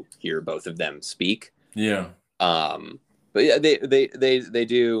to hear both of them speak. Yeah. But yeah, they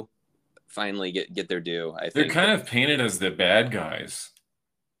do finally get their due. I think they're kind of painted as the bad guys,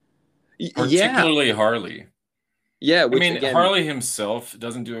 particularly Harley. Yeah, which, I mean, again, Harley himself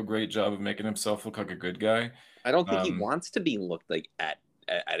doesn't do a great job of making himself look like a good guy. I don't think he wants to be looked like at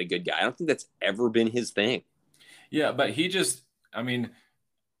a good guy. I don't think that's ever been his thing. Yeah, but he just, I mean,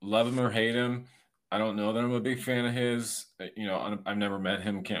 love him or hate him, I don't know that I'm a big fan of his. You know, I've never met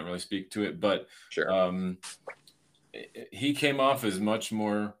him, can't really speak to it, but sure. He came off as much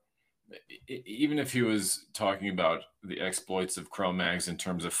more, even if he was talking about the exploits of Cro-Mags in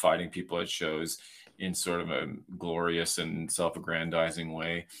terms of fighting people at shows, in sort of a glorious and self-aggrandizing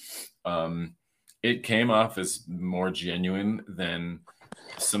way. It came off as more genuine than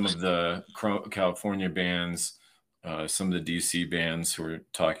some of the California bands, some of the DC bands who were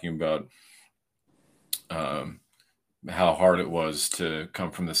talking about how hard it was to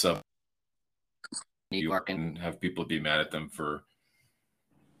come from the sub New York and have people be mad at them for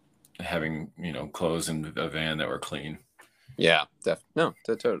having, clothes in a van that were clean. Yeah, definitely.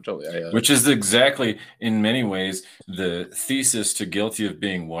 No, totally. Which is exactly, in many ways, the thesis to Guilty of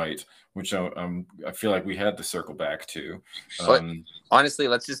Being White, which I feel like we had to circle back to. Honestly,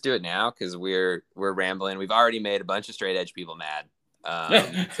 let's just do it now because we're rambling. We've already made a bunch of straight edge people mad.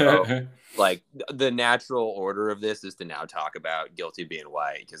 So, like, the natural order of this is to now talk about Guilty of Being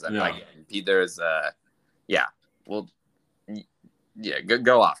White because there's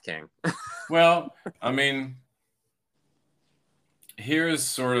go off, King. Well, I mean, here's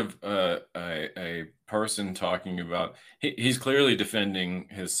sort of a person talking about, he's clearly defending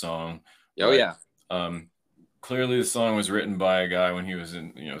his song. Oh, right? Yeah. Clearly the song was written by a guy when he was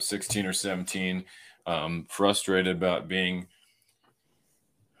in 16 or 17, frustrated about being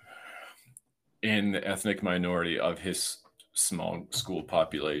in the ethnic minority of his small school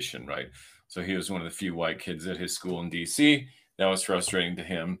population, right? So he was one of the few white kids at his school in DC. That was frustrating to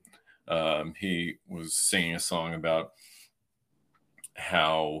him. He was singing a song about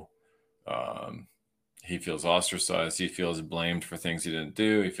how he feels ostracized. He feels blamed for things he didn't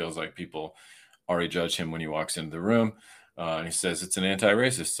do. He feels like people already judge him when he walks into the room. And he says it's an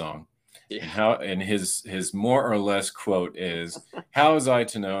anti-racist song. Yeah. And his more or less quote is, "How was I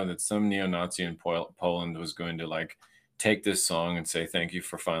to know that some neo-Nazi in Poland was going to like take this song and say thank you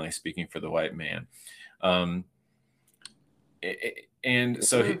for finally speaking for the white man?" And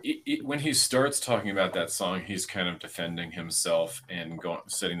so when he starts talking about that song, he's kind of defending himself and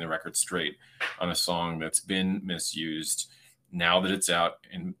setting the record straight on a song that's been misused now that it's out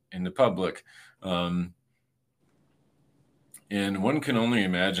in the public. And one can only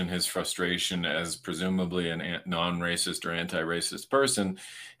imagine his frustration as presumably a non-racist or anti-racist person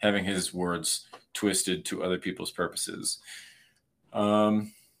having his words twisted to other people's purposes. But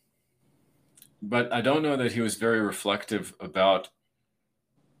I don't know that he was very reflective about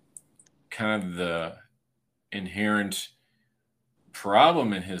kind of the inherent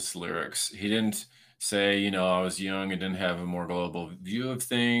problem in his lyrics. He didn't say, I was young and didn't have a more global view of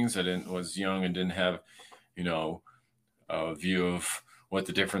things. Was young and didn't have, a view of what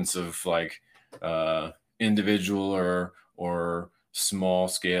the difference of like individual or small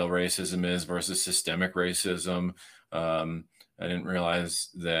scale racism is versus systemic racism. I didn't realize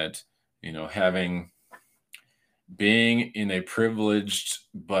that, being in a privileged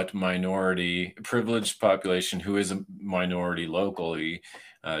population who is a minority locally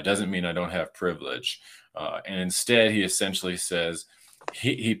doesn't mean I don't have privilege. And instead, he essentially says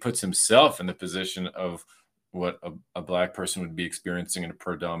he puts himself in the position of what a black person would be experiencing in a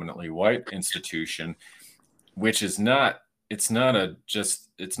predominantly white institution, which is not a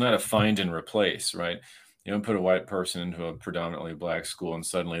find and replace, right? You don't put a white person into a predominantly black school and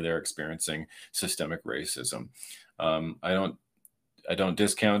suddenly they're experiencing systemic racism. I don't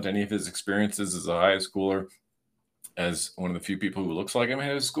discount any of his experiences as a high schooler as one of the few people who looks like him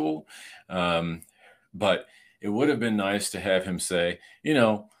at his school. But it would have been nice to have him say,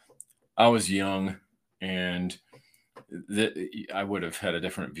 I was young and I would have had a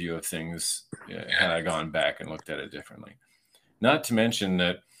different view of things had I gone back and looked at it differently. Not to mention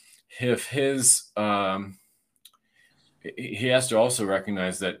that if he has to also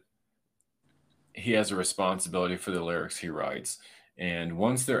recognize that he has a responsibility for the lyrics he writes. And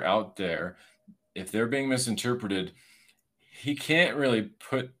once they're out there, if they're being misinterpreted, he can't really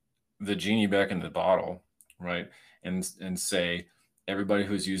put the genie back in the bottle, right? And say, everybody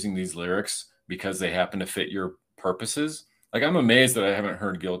who's using these lyrics because they happen to fit your purposes. Like, I'm amazed that I haven't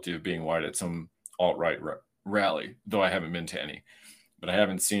heard Guilty of Being White at some alt-right rally, though I haven't been to any. But I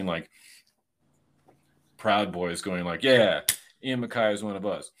haven't seen like Proud Boys going like, yeah, Ian MacKaye is one of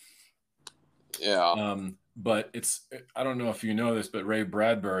us. Yeah. But I don't know if you know this, but Ray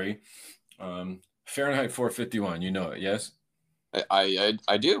Bradbury, Fahrenheit 451, you know it, yes?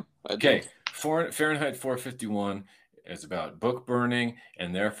 I do. Okay. Fahrenheit 451 is about book burning,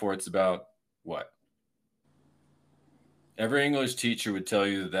 and therefore it's about what? Every English teacher would tell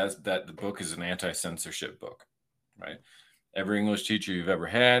you that the book is an anti-censorship book, right? Every English teacher you've ever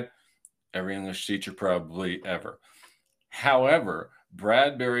had, every English teacher probably ever. However,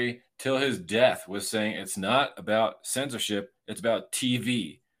 Bradbury, till his death, was saying it's not about censorship, it's about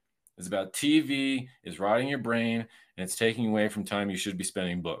TV. It's about TV is rotting your brain, and it's taking away from time you should be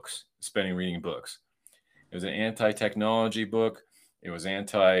spending reading books. It was an anti-technology book. It was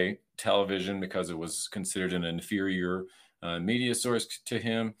anti-television because it was considered an inferior media source to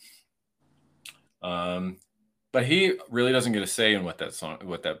him. But he really doesn't get a say in what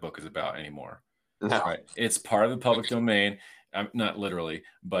that book is about anymore. No. Right? It's part of the public domain. Not literally,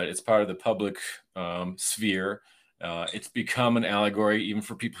 but it's part of the public sphere. It's become an allegory even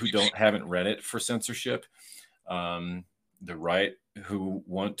for people who haven't read it for censorship. The right who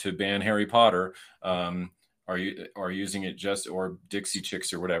want to ban Harry Potter are using it just, or Dixie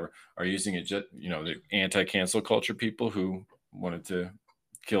Chicks or whatever, are using it just, the anti-cancel culture people who wanted to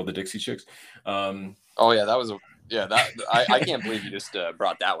kill the Dixie Chicks. Oh yeah, I can't believe you just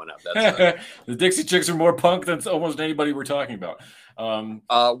brought that one up. That's the Dixie Chicks are more punk than almost anybody we're talking about.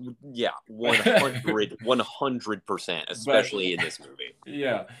 Yeah, 100%, especially in this movie.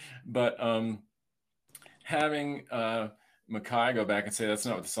 Yeah, but having Mackay go back and say that's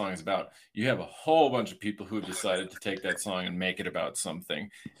not what the song is about, you have a whole bunch of people who have decided to take that song and make it about something,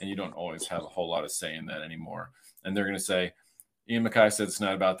 and you don't always have a whole lot of say in that anymore. And they're going to say, Ian Mackay said it's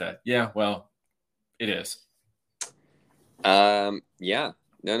not about that. Yeah, well, it is. Yeah,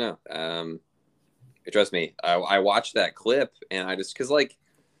 no. Trust me, I watched that clip, and I just, because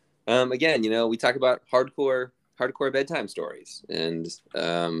again, we talk about hardcore bedtime stories, and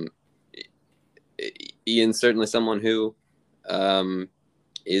Ian's certainly someone who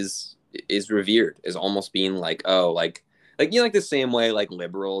is revered as almost being like, oh, like the same way like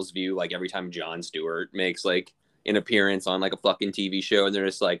liberals view like every time Jon Stewart makes like an appearance on like a fucking TV show, and they're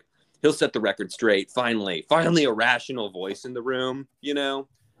just like, he'll set the record straight. Finally a rational voice in the room,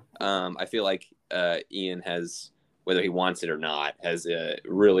 I feel like Ian has, whether he wants it or not, has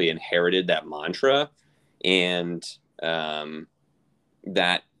really inherited that mantra. And that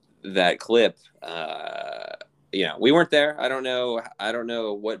clip, we weren't there. I don't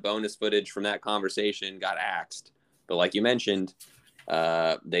know what bonus footage from that conversation got axed, but like you mentioned,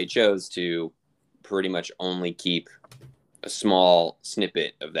 they chose to pretty much only keep a small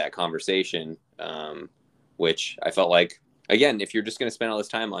snippet of that conversation, which I felt like, again, if you're just going to spend all this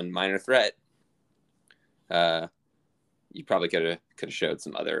time on Minor Threat, you probably could have showed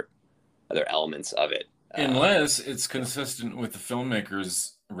some other elements of it. Unless it's consistent with the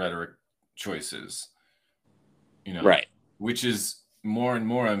filmmaker's rhetoric choices, right? Which is more and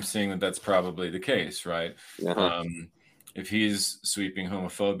more I'm seeing that that's probably the case, right? Uh-huh. If he's sweeping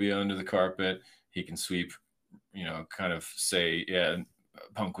homophobia under the carpet, he can sweep, kind of say, yeah,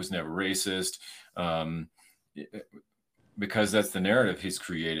 punk was never racist, because that's the narrative he's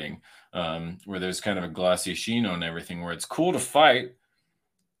creating, where there's kind of a glossy sheen on everything, where it's cool to fight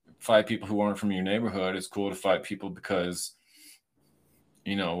people who aren't from your neighborhood. It's cool to fight people because,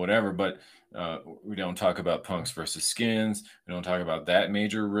 whatever, but we don't talk about punks versus skins. We don't talk about that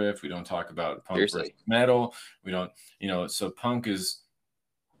major riff. We don't talk about punk versus metal. We don't, so punk is,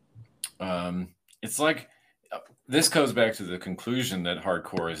 it's like, this goes back to the conclusion that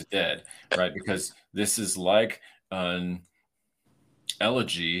hardcore is dead, right? Because this is like an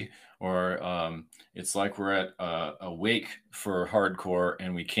elegy, or it's like we're at a wake for hardcore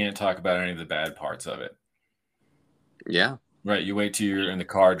and we can't talk about any of the bad parts of it. Yeah. Right. You wait till you're in the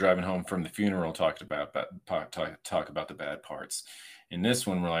car driving home from the funeral, talk about the bad parts. In this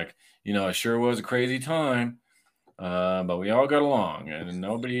one, we're like, it sure was a crazy time, but we all got along and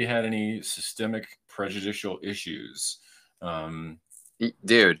nobody had any systemic prejudicial issues.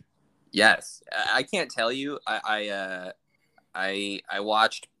 Dude, yes. I can't tell you. I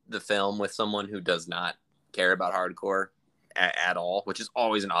watched the film with someone who does not care about hardcore at all, which is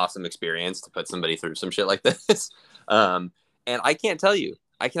always an awesome experience to put somebody through some shit like this. And I cannot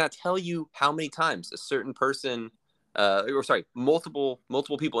tell you how many times a certain person, multiple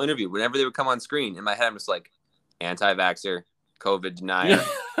people interviewed, whenever they would come on screen, in my head, I'm just like, anti-vaxxer, COVID denier.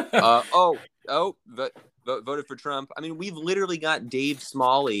 Voted for Trump. I mean, we've literally got Dave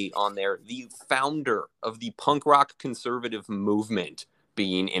Smalley on there, the founder of the punk rock conservative movement,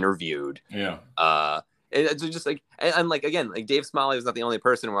 being interviewed. Yeah. It's just like, and like, again, like Dave Smalley was not the only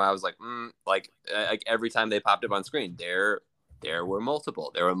person where I was like, like every time they popped up on screen, there were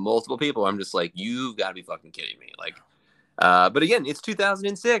multiple people. I'm just like, you've got to be fucking kidding me. Like, but again, it's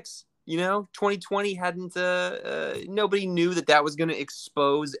 2006. 2020 hadn't, nobody knew that was going to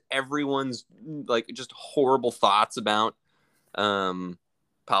expose everyone's like just horrible thoughts about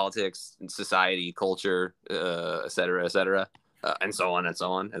politics and society, culture, et cetera, and so on, as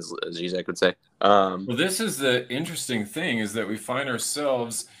Zizek would say. Well, this is the interesting thing, is that we find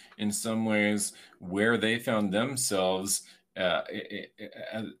ourselves in some ways where they found themselves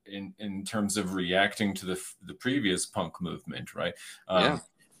in terms of reacting to the previous punk movement, right? Yeah.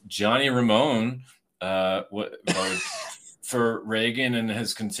 Johnny Ramone what voted for Reagan and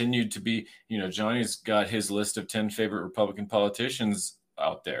has continued to be, Johnny's got his list of 10 favorite Republican politicians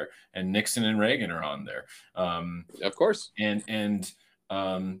out there, and Nixon and Reagan are on there. Of course. And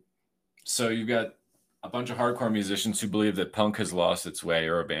so you've got a bunch of hardcore musicians who believe that punk has lost its way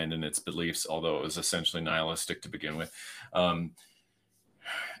or abandoned its beliefs, although it was essentially nihilistic to begin with. And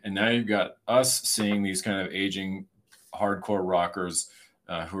now you've got us seeing these kind of aging hardcore rockers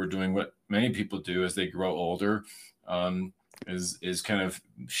who are doing what many people do as they grow older, is kind of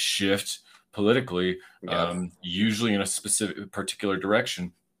shift politically, usually in a specific particular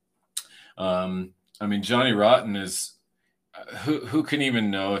direction. I mean, Johnny Rotten is who can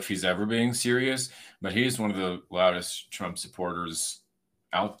even know if he's ever being serious, but he's one of the loudest Trump supporters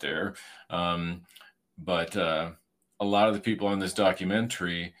out there. But a lot of the people on this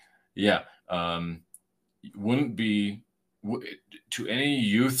documentary, wouldn't be to any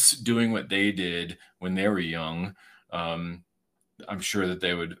youths doing what they did when they were young. I'm sure that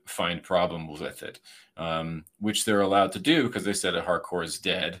they would find problems with it, which they're allowed to do because they said that hardcore is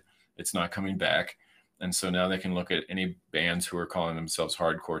dead. It's not coming back. And so now they can look at any bands who are calling themselves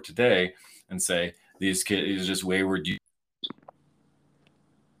hardcore today and say, these kids are just wayward.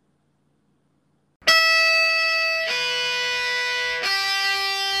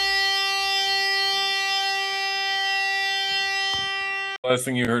 Last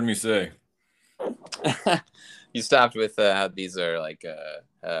thing you heard me say. You stopped with these are like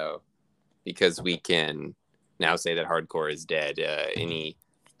because we can now say that hardcore is dead. Any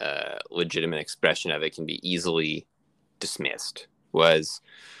legitimate expression of it can be easily dismissed. Was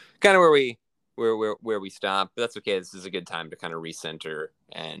kind of where we stopped. But that's okay. This is a good time to kind of recenter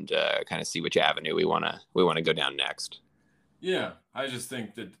and kind of see which avenue we want to go down next. Yeah, I just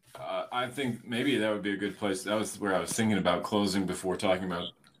think that I think maybe that would be a good place. That was where I was thinking about closing before talking about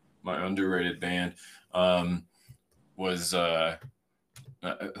my underrated band. Was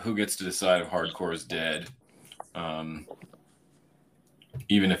who gets to decide if hardcore is dead?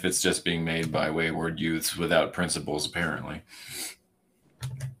 Even if it's just being made by wayward youths without principles, apparently.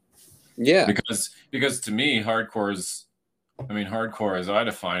 Yeah, because to me, hardcore as I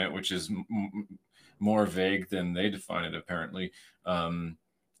define it, which is more vague than they define it, apparently,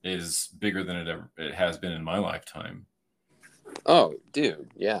 is bigger than it has been in my lifetime. Oh,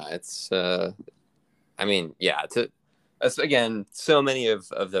 dude, yeah, it's. I mean, yeah. Again, so many of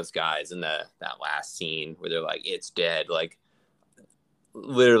those guys in that last scene where they're like, "It's dead," like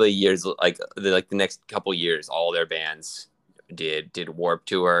literally years, like the next couple years, all their bands did Warped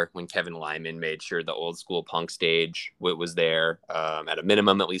Tour when Kevin Lyman made sure the old school punk stage was there at a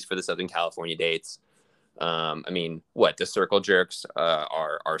minimum, at least for the Southern California dates. I mean, the Circle Jerks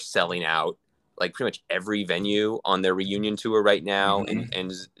are selling out like pretty much every venue on their reunion tour right now,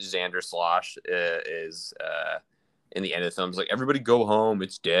 and Xander Slosh is in the end of the film is like, everybody go home,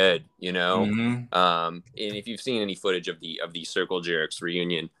 it's dead, and if you've seen any footage of the Circle Jerks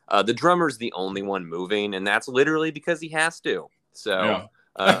reunion, the drummer's the only one moving, and that's literally because he has to. So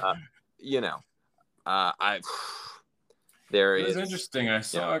It was interesting. I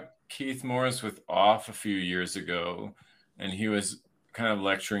saw Keith Morris with Off a few years ago, and he was kind of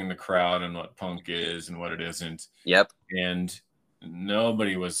lecturing the crowd on what punk is and what it isn't. Yep. And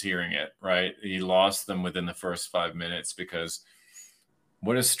nobody was hearing it, right? He lost them within the first 5 minutes because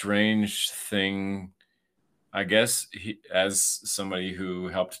what a strange thing. I guess as somebody who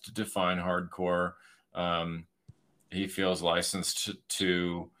helped to define hardcore, he feels licensed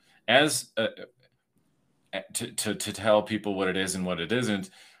to tell people what it is and what it isn't.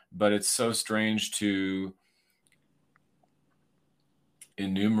 But it's so strange to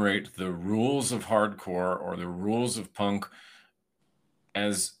enumerate the rules of hardcore or the rules of punk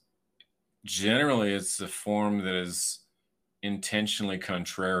as generally it's a form that is intentionally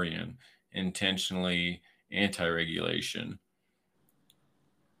contrarian, intentionally anti-regulation.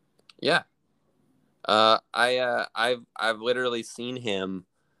 Yeah. I've literally seen him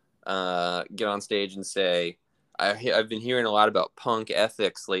get on stage and say, I've been hearing a lot about punk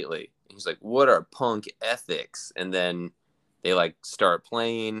ethics lately. He's like, what are punk ethics? And then they like start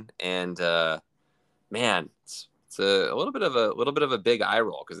playing, and man, it's a little bit of a big eye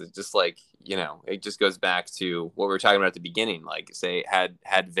roll, because it's just like, it just goes back to what we were talking about at the beginning. Like, say had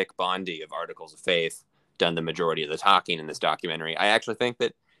Vic Bondi of Articles of Faith done the majority of the talking in this documentary, I actually think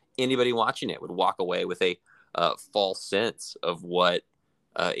that anybody watching it would walk away with a false sense of what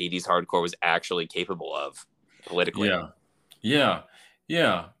 80s hardcore was actually capable of politically. Yeah.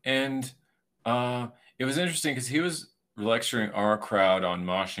 And it was interesting because he was lecturing our crowd on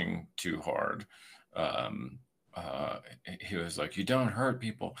moshing too hard. He was like, you don't hurt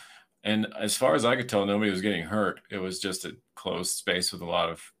people. And as far as I could tell, nobody was getting hurt. It was just a closed space with a lot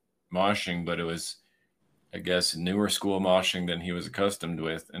of moshing, but it was, I guess, newer school moshing than he was accustomed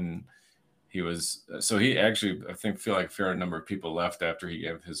with. And he was, so he actually, I think, feel like a fair number of people left after he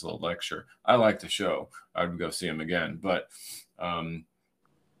gave his little lecture. I liked the show. I would go see him again. But it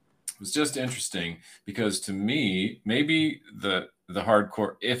was just interesting because to me, maybe the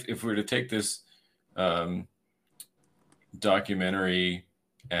hardcore, if we were to take this documentary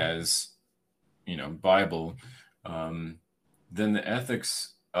as, you know, Bible, then the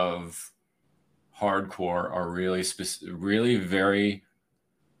ethics of hardcore are really very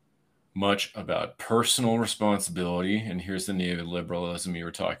much about personal responsibility. And here's the neoliberalism you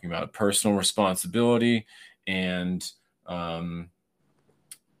were talking about: personal responsibility and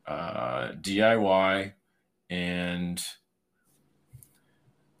DIY, and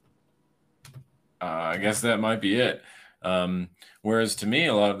I guess that might be it. Whereas to me,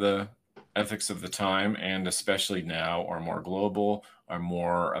 a lot of the ethics of the time, and especially now, are more global, are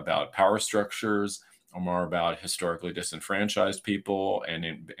more about power structures, are more about historically disenfranchised people,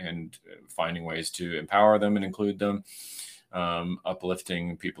 and finding ways to empower them and include them,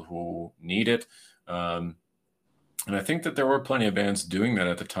 uplifting people who need it. And I think that there were plenty of bands doing that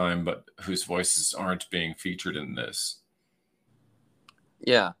at the time, but whose voices aren't being featured in this.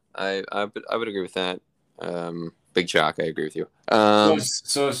 Yeah, I would agree with that. Big Shock, I agree with you.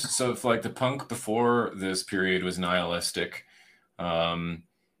 So if like the punk before this period was nihilistic,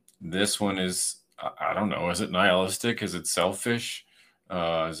 this one is, I don't know, is it nihilistic? Is it selfish?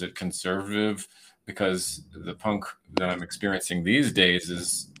 Is it conservative? Because the punk that I'm experiencing these days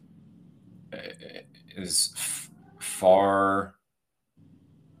is far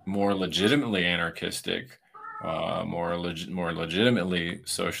more legitimately anarchistic, more legitimately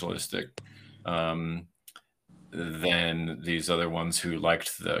socialistic, than these other ones who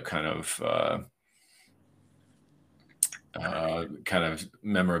liked the kind of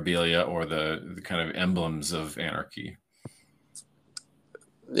memorabilia or the kind of emblems of anarchy.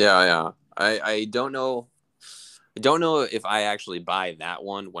 Yeah. I don't know. I don't know if I actually buy that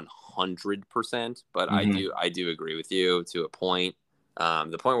one 100%, but Mm-hmm. I do agree with you to a point.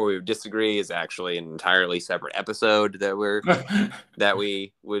 The point where we disagree is actually an entirely separate episode that we're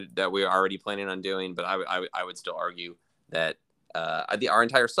already planning on doing. But I would still argue that our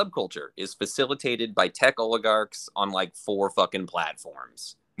entire subculture is facilitated by tech oligarchs on like 4 fucking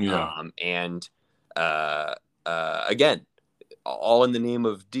platforms. Yeah. And again, all in the name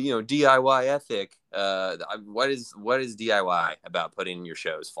of DIY ethic. What is DIY about putting your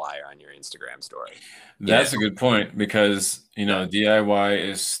show's flyer on your Instagram story? That's a good point, because DIY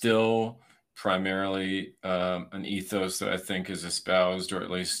is still primarily an ethos that I think is espoused, or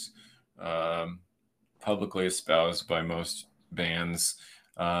at least publicly espoused, by most bands.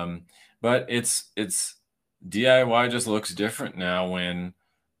 But it's DIY just looks different now, when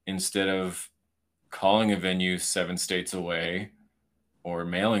instead of calling a venue 7 states away or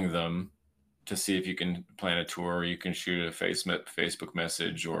mailing them to see if you can plan a tour, or you can shoot a Facebook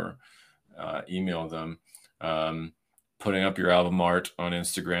message, or email them. Putting up your album art on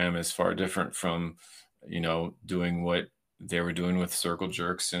Instagram is far different from, doing what they were doing with Circle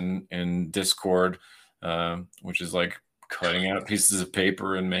Jerks and Discord, which is like cutting out pieces of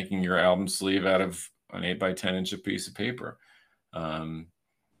paper and making your album sleeve out of an 8x10 inch piece of paper.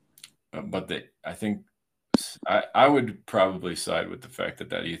 But I think I would probably side with the fact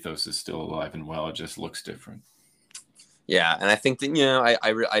that ethos is still alive and well. It just looks different. Yeah, and I think that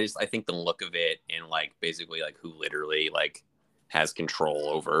I think the look of it, and like basically like who literally like has control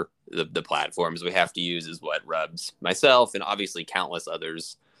over the platforms we have to use, is what rubs myself and obviously countless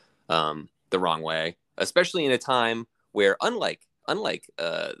others the wrong way, especially in a time where unlike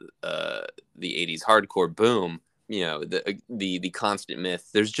the 80s hardcore boom, the constant myth,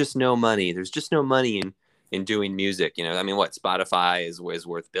 there's just no money in doing music. I mean, what Spotify is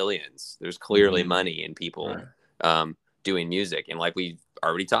worth billions. There's clearly money in people doing music, and like we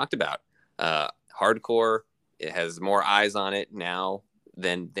already talked about, hardcore, it has more eyes on it now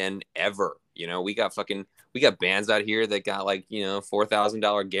than ever. We got bands out here that got like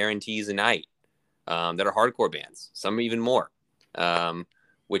 $4,000 guarantees a night, that are hardcore bands, some even more,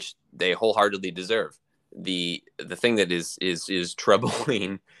 which they wholeheartedly deserve. The thing that is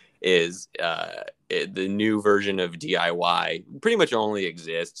troubling is the new version of DIY pretty much only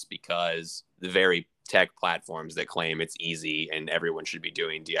exists because the very tech platforms that claim it's easy and everyone should be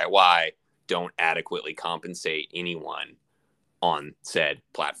doing DIY don't adequately compensate anyone on said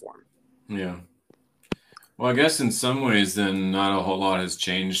platform. Yeah. Well, I guess in some ways then not a whole lot has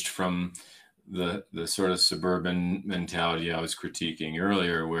changed from the sort of suburban mentality I was critiquing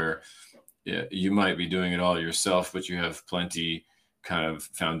earlier, where you might be doing it all yourself, but you have plenty kind of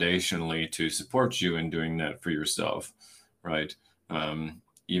foundationally to support you in doing that for yourself, right?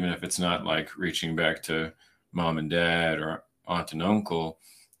 Even if it's not like reaching back to mom and dad or aunt and uncle,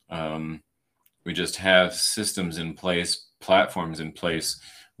 we just have systems in place, platforms in place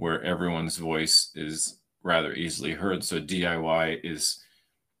where everyone's voice is rather easily heard. So DIY is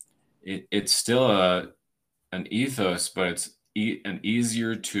it's still an ethos, but it's an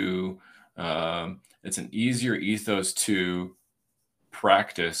easier ethos to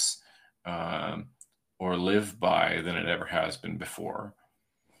practice or live by than it ever has been before.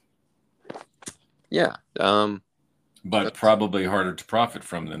 Yeah. But probably harder to profit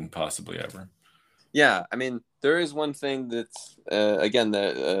from than possibly ever. Yeah, I mean, there is one thing that's again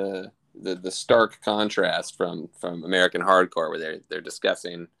the stark contrast from American hardcore, where they're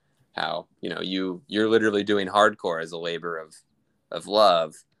discussing how you're literally doing hardcore as a labor of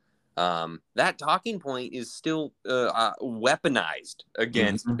love. That talking point is still weaponized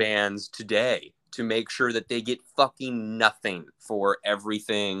against bands today to make sure that they get fucking nothing for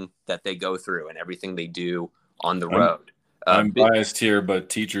everything that they go through and everything they do on the road. I'm biased here, but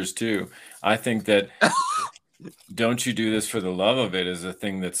teachers too. I think that "don't you do this for the love of it" is a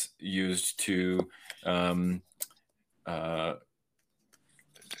thing that's used to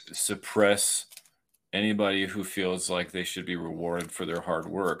suppress anybody who feels like they should be rewarded for their hard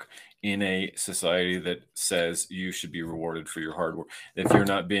work in a society that says you should be rewarded for your hard work. If you're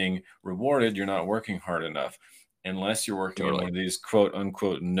not being rewarded, you're not working hard enough. Unless you're working in one of these quote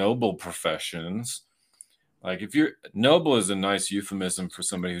unquote noble professions. Like, if you're noble is a nice euphemism for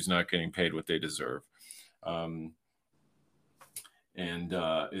somebody who's not getting paid what they deserve. And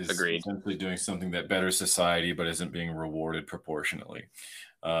is essentially doing something that betters society, but isn't being rewarded proportionately.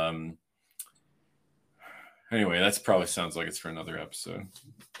 Anyway, that's probably sounds like it's for another episode.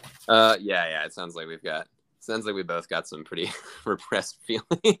 Yeah. It sounds like we both got some pretty repressed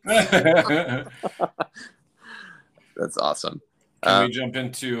feelings. That's awesome. Can we jump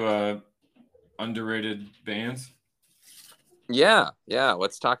into underrated bands? Yeah.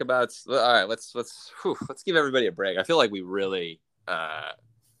 Let's talk about. All right, let's give everybody a break. I feel like we really might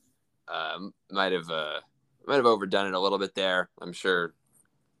have overdone it a little bit there. I'm sure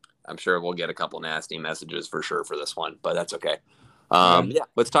we'll get a couple nasty messages for sure for this one, but that's okay. Yeah,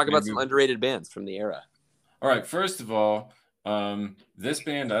 let's talk about some underrated bands from the era. All right. First of all, this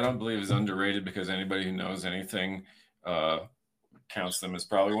band I don't believe is underrated, because anybody who knows anything counts them as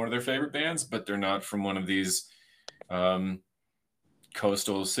probably one of their favorite bands, but they're not from one of these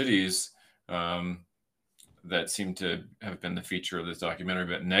coastal cities that seem to have been the feature of this documentary.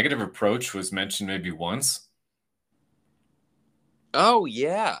 But Negative Approach was mentioned maybe once. Oh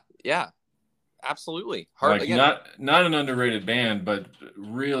yeah, absolutely. Not an underrated band, but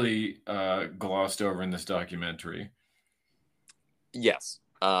really glossed over in this documentary. Yes,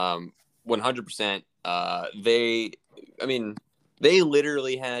 100%. They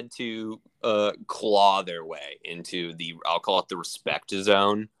literally had to claw their way into I'll call it the respect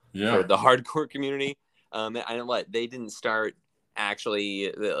zone for the hardcore community. They didn't start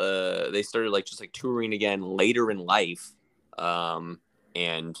actually. They started just touring again later in life,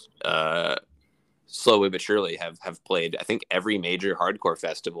 and slowly but surely have played, I think, every major hardcore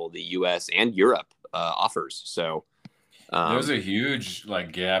festival the U.S. and Europe offers. So there's a huge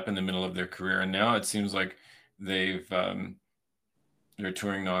gap in the middle of their career, and now it seems like they're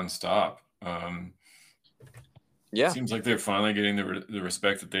touring nonstop. It seems like they're finally getting the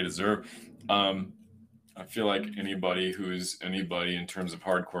respect that they deserve. I feel like anybody who's anybody in terms of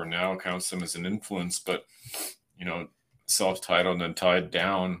hardcore now counts them as an influence, but Self-Titled and Tied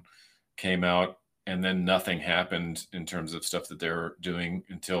Down came out, and then nothing happened in terms of stuff that they're doing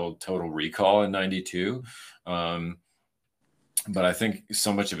until Total Recall in '92. But I think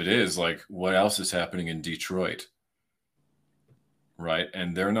so much of it is what else is happening in Detroit, right?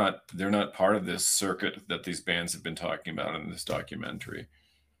 And they're not part of this circuit that these bands have been talking about in this documentary.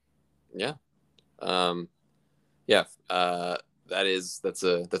 Yeah. That's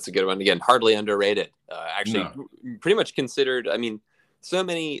a good one. Again, hardly underrated. Pretty much considered. I mean, so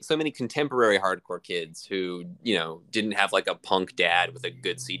many contemporary hardcore kids who didn't have a punk dad with a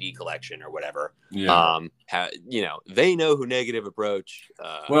good CD collection or whatever. They know who Negative Approach.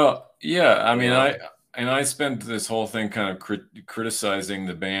 I spent this whole thing kind of criticizing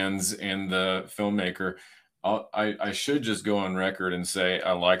the bands and the filmmaker. I should just go on record and say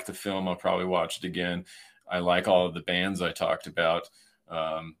I like the film. I'll probably watch it again. I like all of the bands I talked about,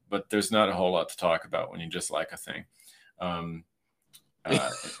 but there's not a whole lot to talk about when you just like a thing. uh,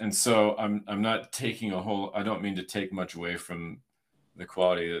 and so I'm not taking a whole. I don't mean to take much away from the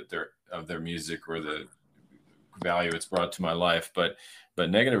quality that of their music or the value it's brought to my life, but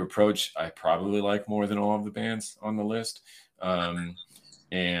Negative Approach I probably like more than all of the bands on the list, um,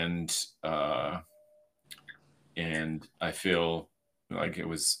 and and I feel like it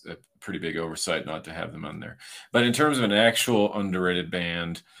was a pretty big oversight not to have them on there. But in terms of an actual underrated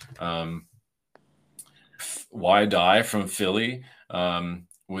band, Why Die from Philly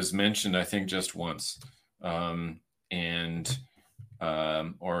was mentioned, I think, just once, and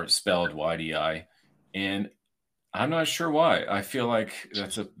or spelled YDI, and I'm not sure why. I feel like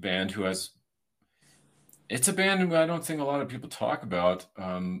that's a band who has. It's a band who I don't think a lot of people talk about,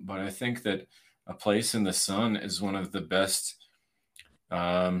 but I think that A Place in the Sun is one of the best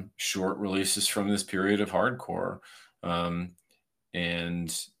short releases from this period of hardcore.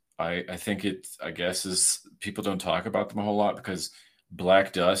 And I think it, I guess, is people don't talk about them a whole lot because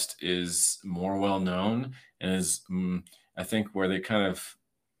Black Dust is more well known and is, I think, where they kind of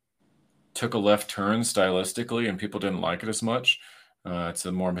took a left turn stylistically and people didn't like it as much. It's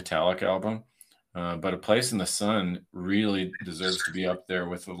a more metallic album. But A Place in the Sun really deserves to be up there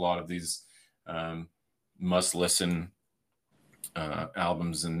with a lot of these must listen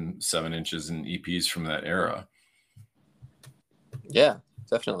albums and 7 inches and EPs from that era. Yeah,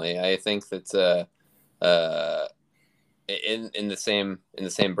 definitely. I think that in the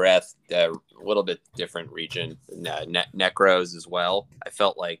same breath, a little bit different region, Necros as well. I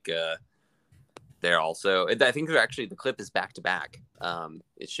felt like they're also. I think they're actually, the clip is back to back.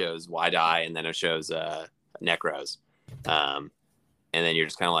 It shows Why Die and then it shows Necros, and then you're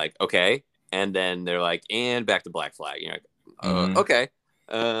just kind of like, okay, and then they're like, and back to Black Flag. You're like, okay.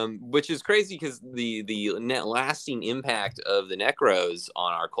 Which is crazy because the net lasting impact of the Necros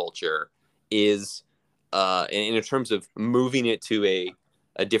on our culture is, in terms of moving it to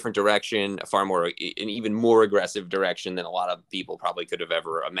a different direction, a far more, an even more aggressive direction than a lot of people probably could have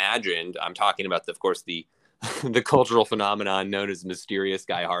ever imagined. I'm talking about, of course, the the cultural phenomenon known as mysterious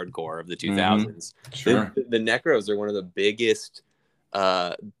guy hardcore of the 2000s. Sure. The Necros are one of the biggest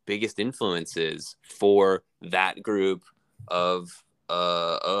influences for that group of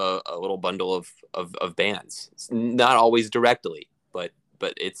a little bundle of bands. It's not always directly, but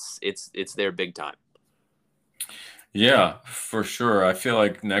it's there big time. Yeah, for sure. I feel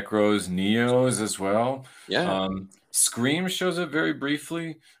like Necros, Neos as well. Yeah. Scream shows up very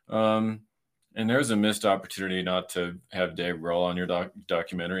briefly. And there's a missed opportunity not to have Dave Grohl on your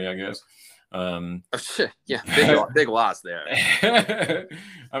documentary, I guess. Yeah, big loss there.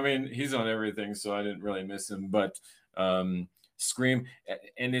 I mean, he's on everything, so I didn't really miss him. But Scream,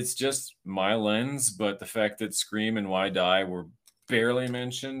 and it's just my lens, but the fact that Scream and Why Die were barely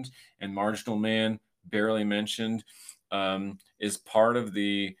mentioned and Marginal Man barely mentioned is part of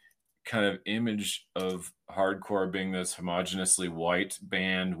the kind of image of hardcore being this homogeneously white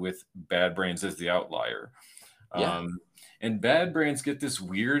band with Bad Brains as the outlier. Yeah. And Bad Brains get this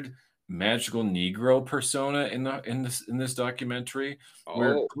weird magical Negro persona in this documentary,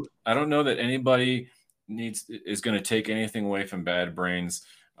 where I don't know that anybody is going to take anything away from Bad Brains.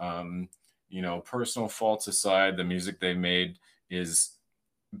 Personal faults aside, the music they made is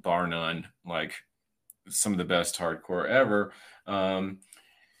bar none like some of the best hardcore ever.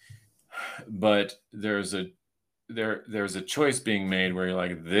 But there's a choice being made where you're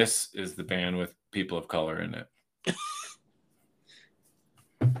like, this is the band with people of color in it.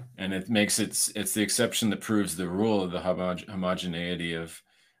 And it makes it's the exception that proves the rule of the homogeneity of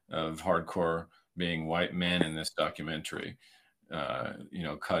hardcore being white men in this documentary,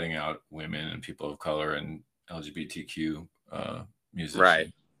 cutting out women and people of color and LGBTQ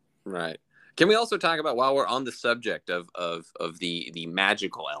musicians. Right. Can we also talk about, while we're on the subject of the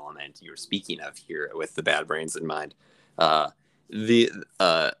magical element you're speaking of here with the Bad Brains in mind, the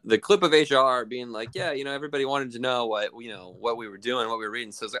clip of HR being like, yeah, everybody wanted to know what we were doing, what we were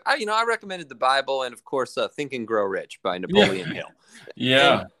reading. So it's like, I recommended the Bible and of course Think and Grow Rich by Napoleon Hill.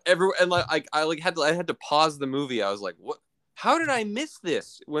 Yeah. And I had to pause the movie. I was like, what? How did I miss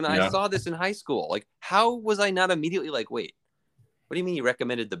this when I saw this in high school? Like, how was I not immediately like, wait, what do you mean you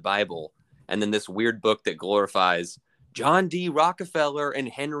recommended the Bible? And then this weird book that glorifies John D. Rockefeller and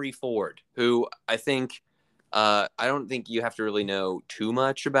Henry Ford, who I think, I don't think you have to really know too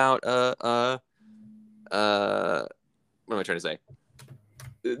much about. What am I trying to say?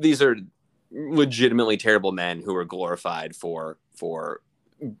 These are legitimately terrible men who are glorified for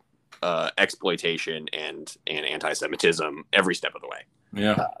exploitation and anti-Semitism every step of the way.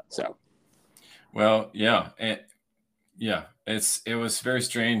 Yeah. Well, yeah. And, yeah, it was very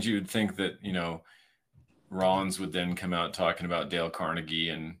strange. You would think that, Rollins would then come out talking about Dale Carnegie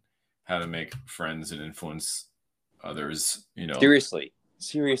and how to make friends and influence others,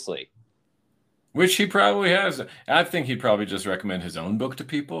 Seriously. Which he probably has. I think he'd probably just recommend his own book to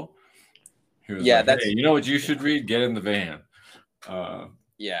people. He was like, hey, you know what you should read? Get in the Van.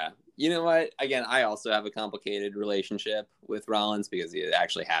 Yeah. You know what? Again, I also have a complicated relationship with Rollins because he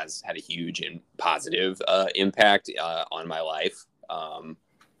actually has had a huge and positive impact on my life.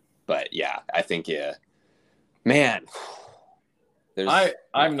 But yeah, I think, man,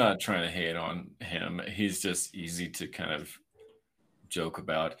 I'm not trying to hate on him. He's just easy to kind of joke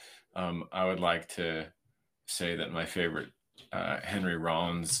about. I would like to say that my favorite Henry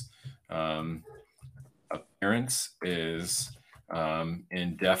Rollins appearance is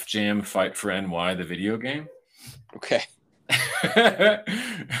in Def Jam Fight for NY, the video game. Okay.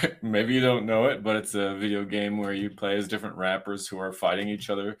 Maybe you don't know it, but it's a video game where you play as different rappers who are fighting each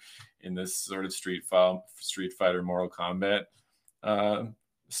other in this sort of Street Fighter Mortal Kombat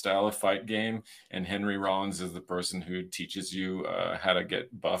style of fight game. And Henry Rollins is the person who teaches you how to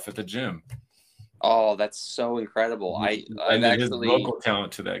get buff at the gym. Oh, that's so incredible. I've actually his vocal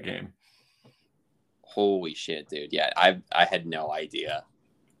talent to that game. Holy shit, dude. Yeah, I had no idea.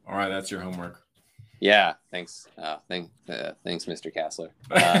 All right, that's your homework. Yeah, thanks. Thanks, Mr. Kassler.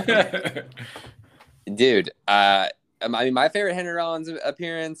 Dude, I mean, my favorite Henry Rollins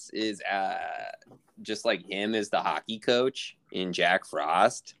appearance is just like him as the hockey coach in Jack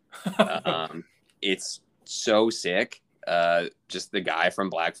Frost. It's so sick. Just the guy from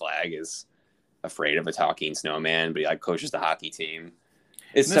Black Flag is afraid of a talking snowman, but he like coaches the hockey team.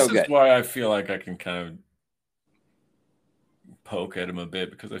 It's so good. This is why I feel like I can kind of poke at him a bit,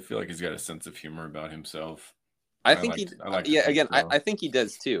 because I feel like he's got a sense of humor about himself. I think he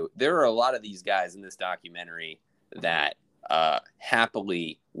does too. There are a lot of these guys in this documentary that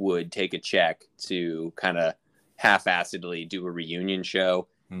happily would take a check to kind of half-assedly do a reunion show,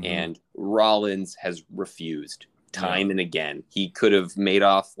 and Rollins has refused time and again. He could have made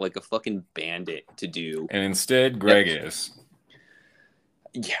off like a fucking bandit to do, and instead Greg is.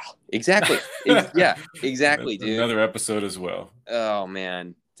 Yeah, exactly. Yeah, exactly, dude. Another episode as well. Oh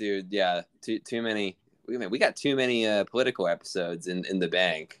man, dude. Yeah, too many. We got too many political episodes in the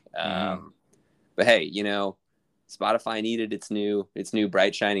bank. But hey, Spotify needed its new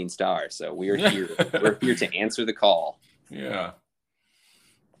bright shining star, so we're here. We're here to answer the call. Yeah.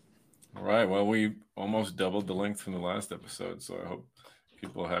 All right. Well, we almost doubled the length from the last episode, so I hope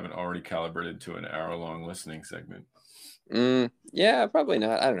people haven't already calibrated to an hour-long listening segment. Yeah, probably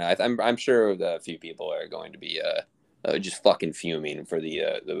not. I don't know. I'm sure a few people are going to be just fucking fuming for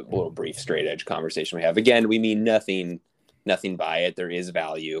the little brief straight edge conversation we have. Again, we mean nothing by it. There is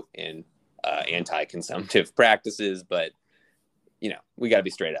value in anti-consumptive practices, but we got to be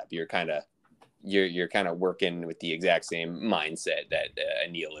straight up. You're kind of working with the exact same mindset that a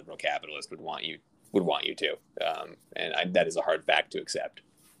neoliberal capitalist would want you to, and that is a hard fact to accept.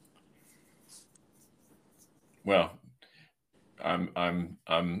 Well,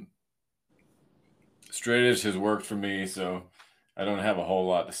 I'm straight edge has worked for me, so I don't have a whole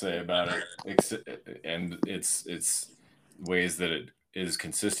lot to say about it, and it's ways that it is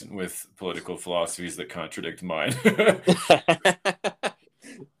consistent with political philosophies that contradict mine.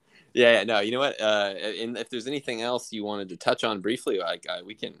 Yeah, no, you know what? And if there's anything else you wanted to touch on briefly,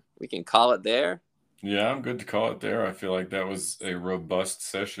 we can call it there. Yeah, I'm good to call it there. I feel like that was a robust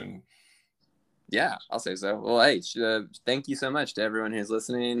session. Yeah, I'll say so. Well, hey, thank you so much to everyone who's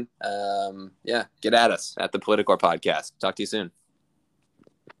listening. Yeah, get at us at the Political Podcast. Talk to you soon.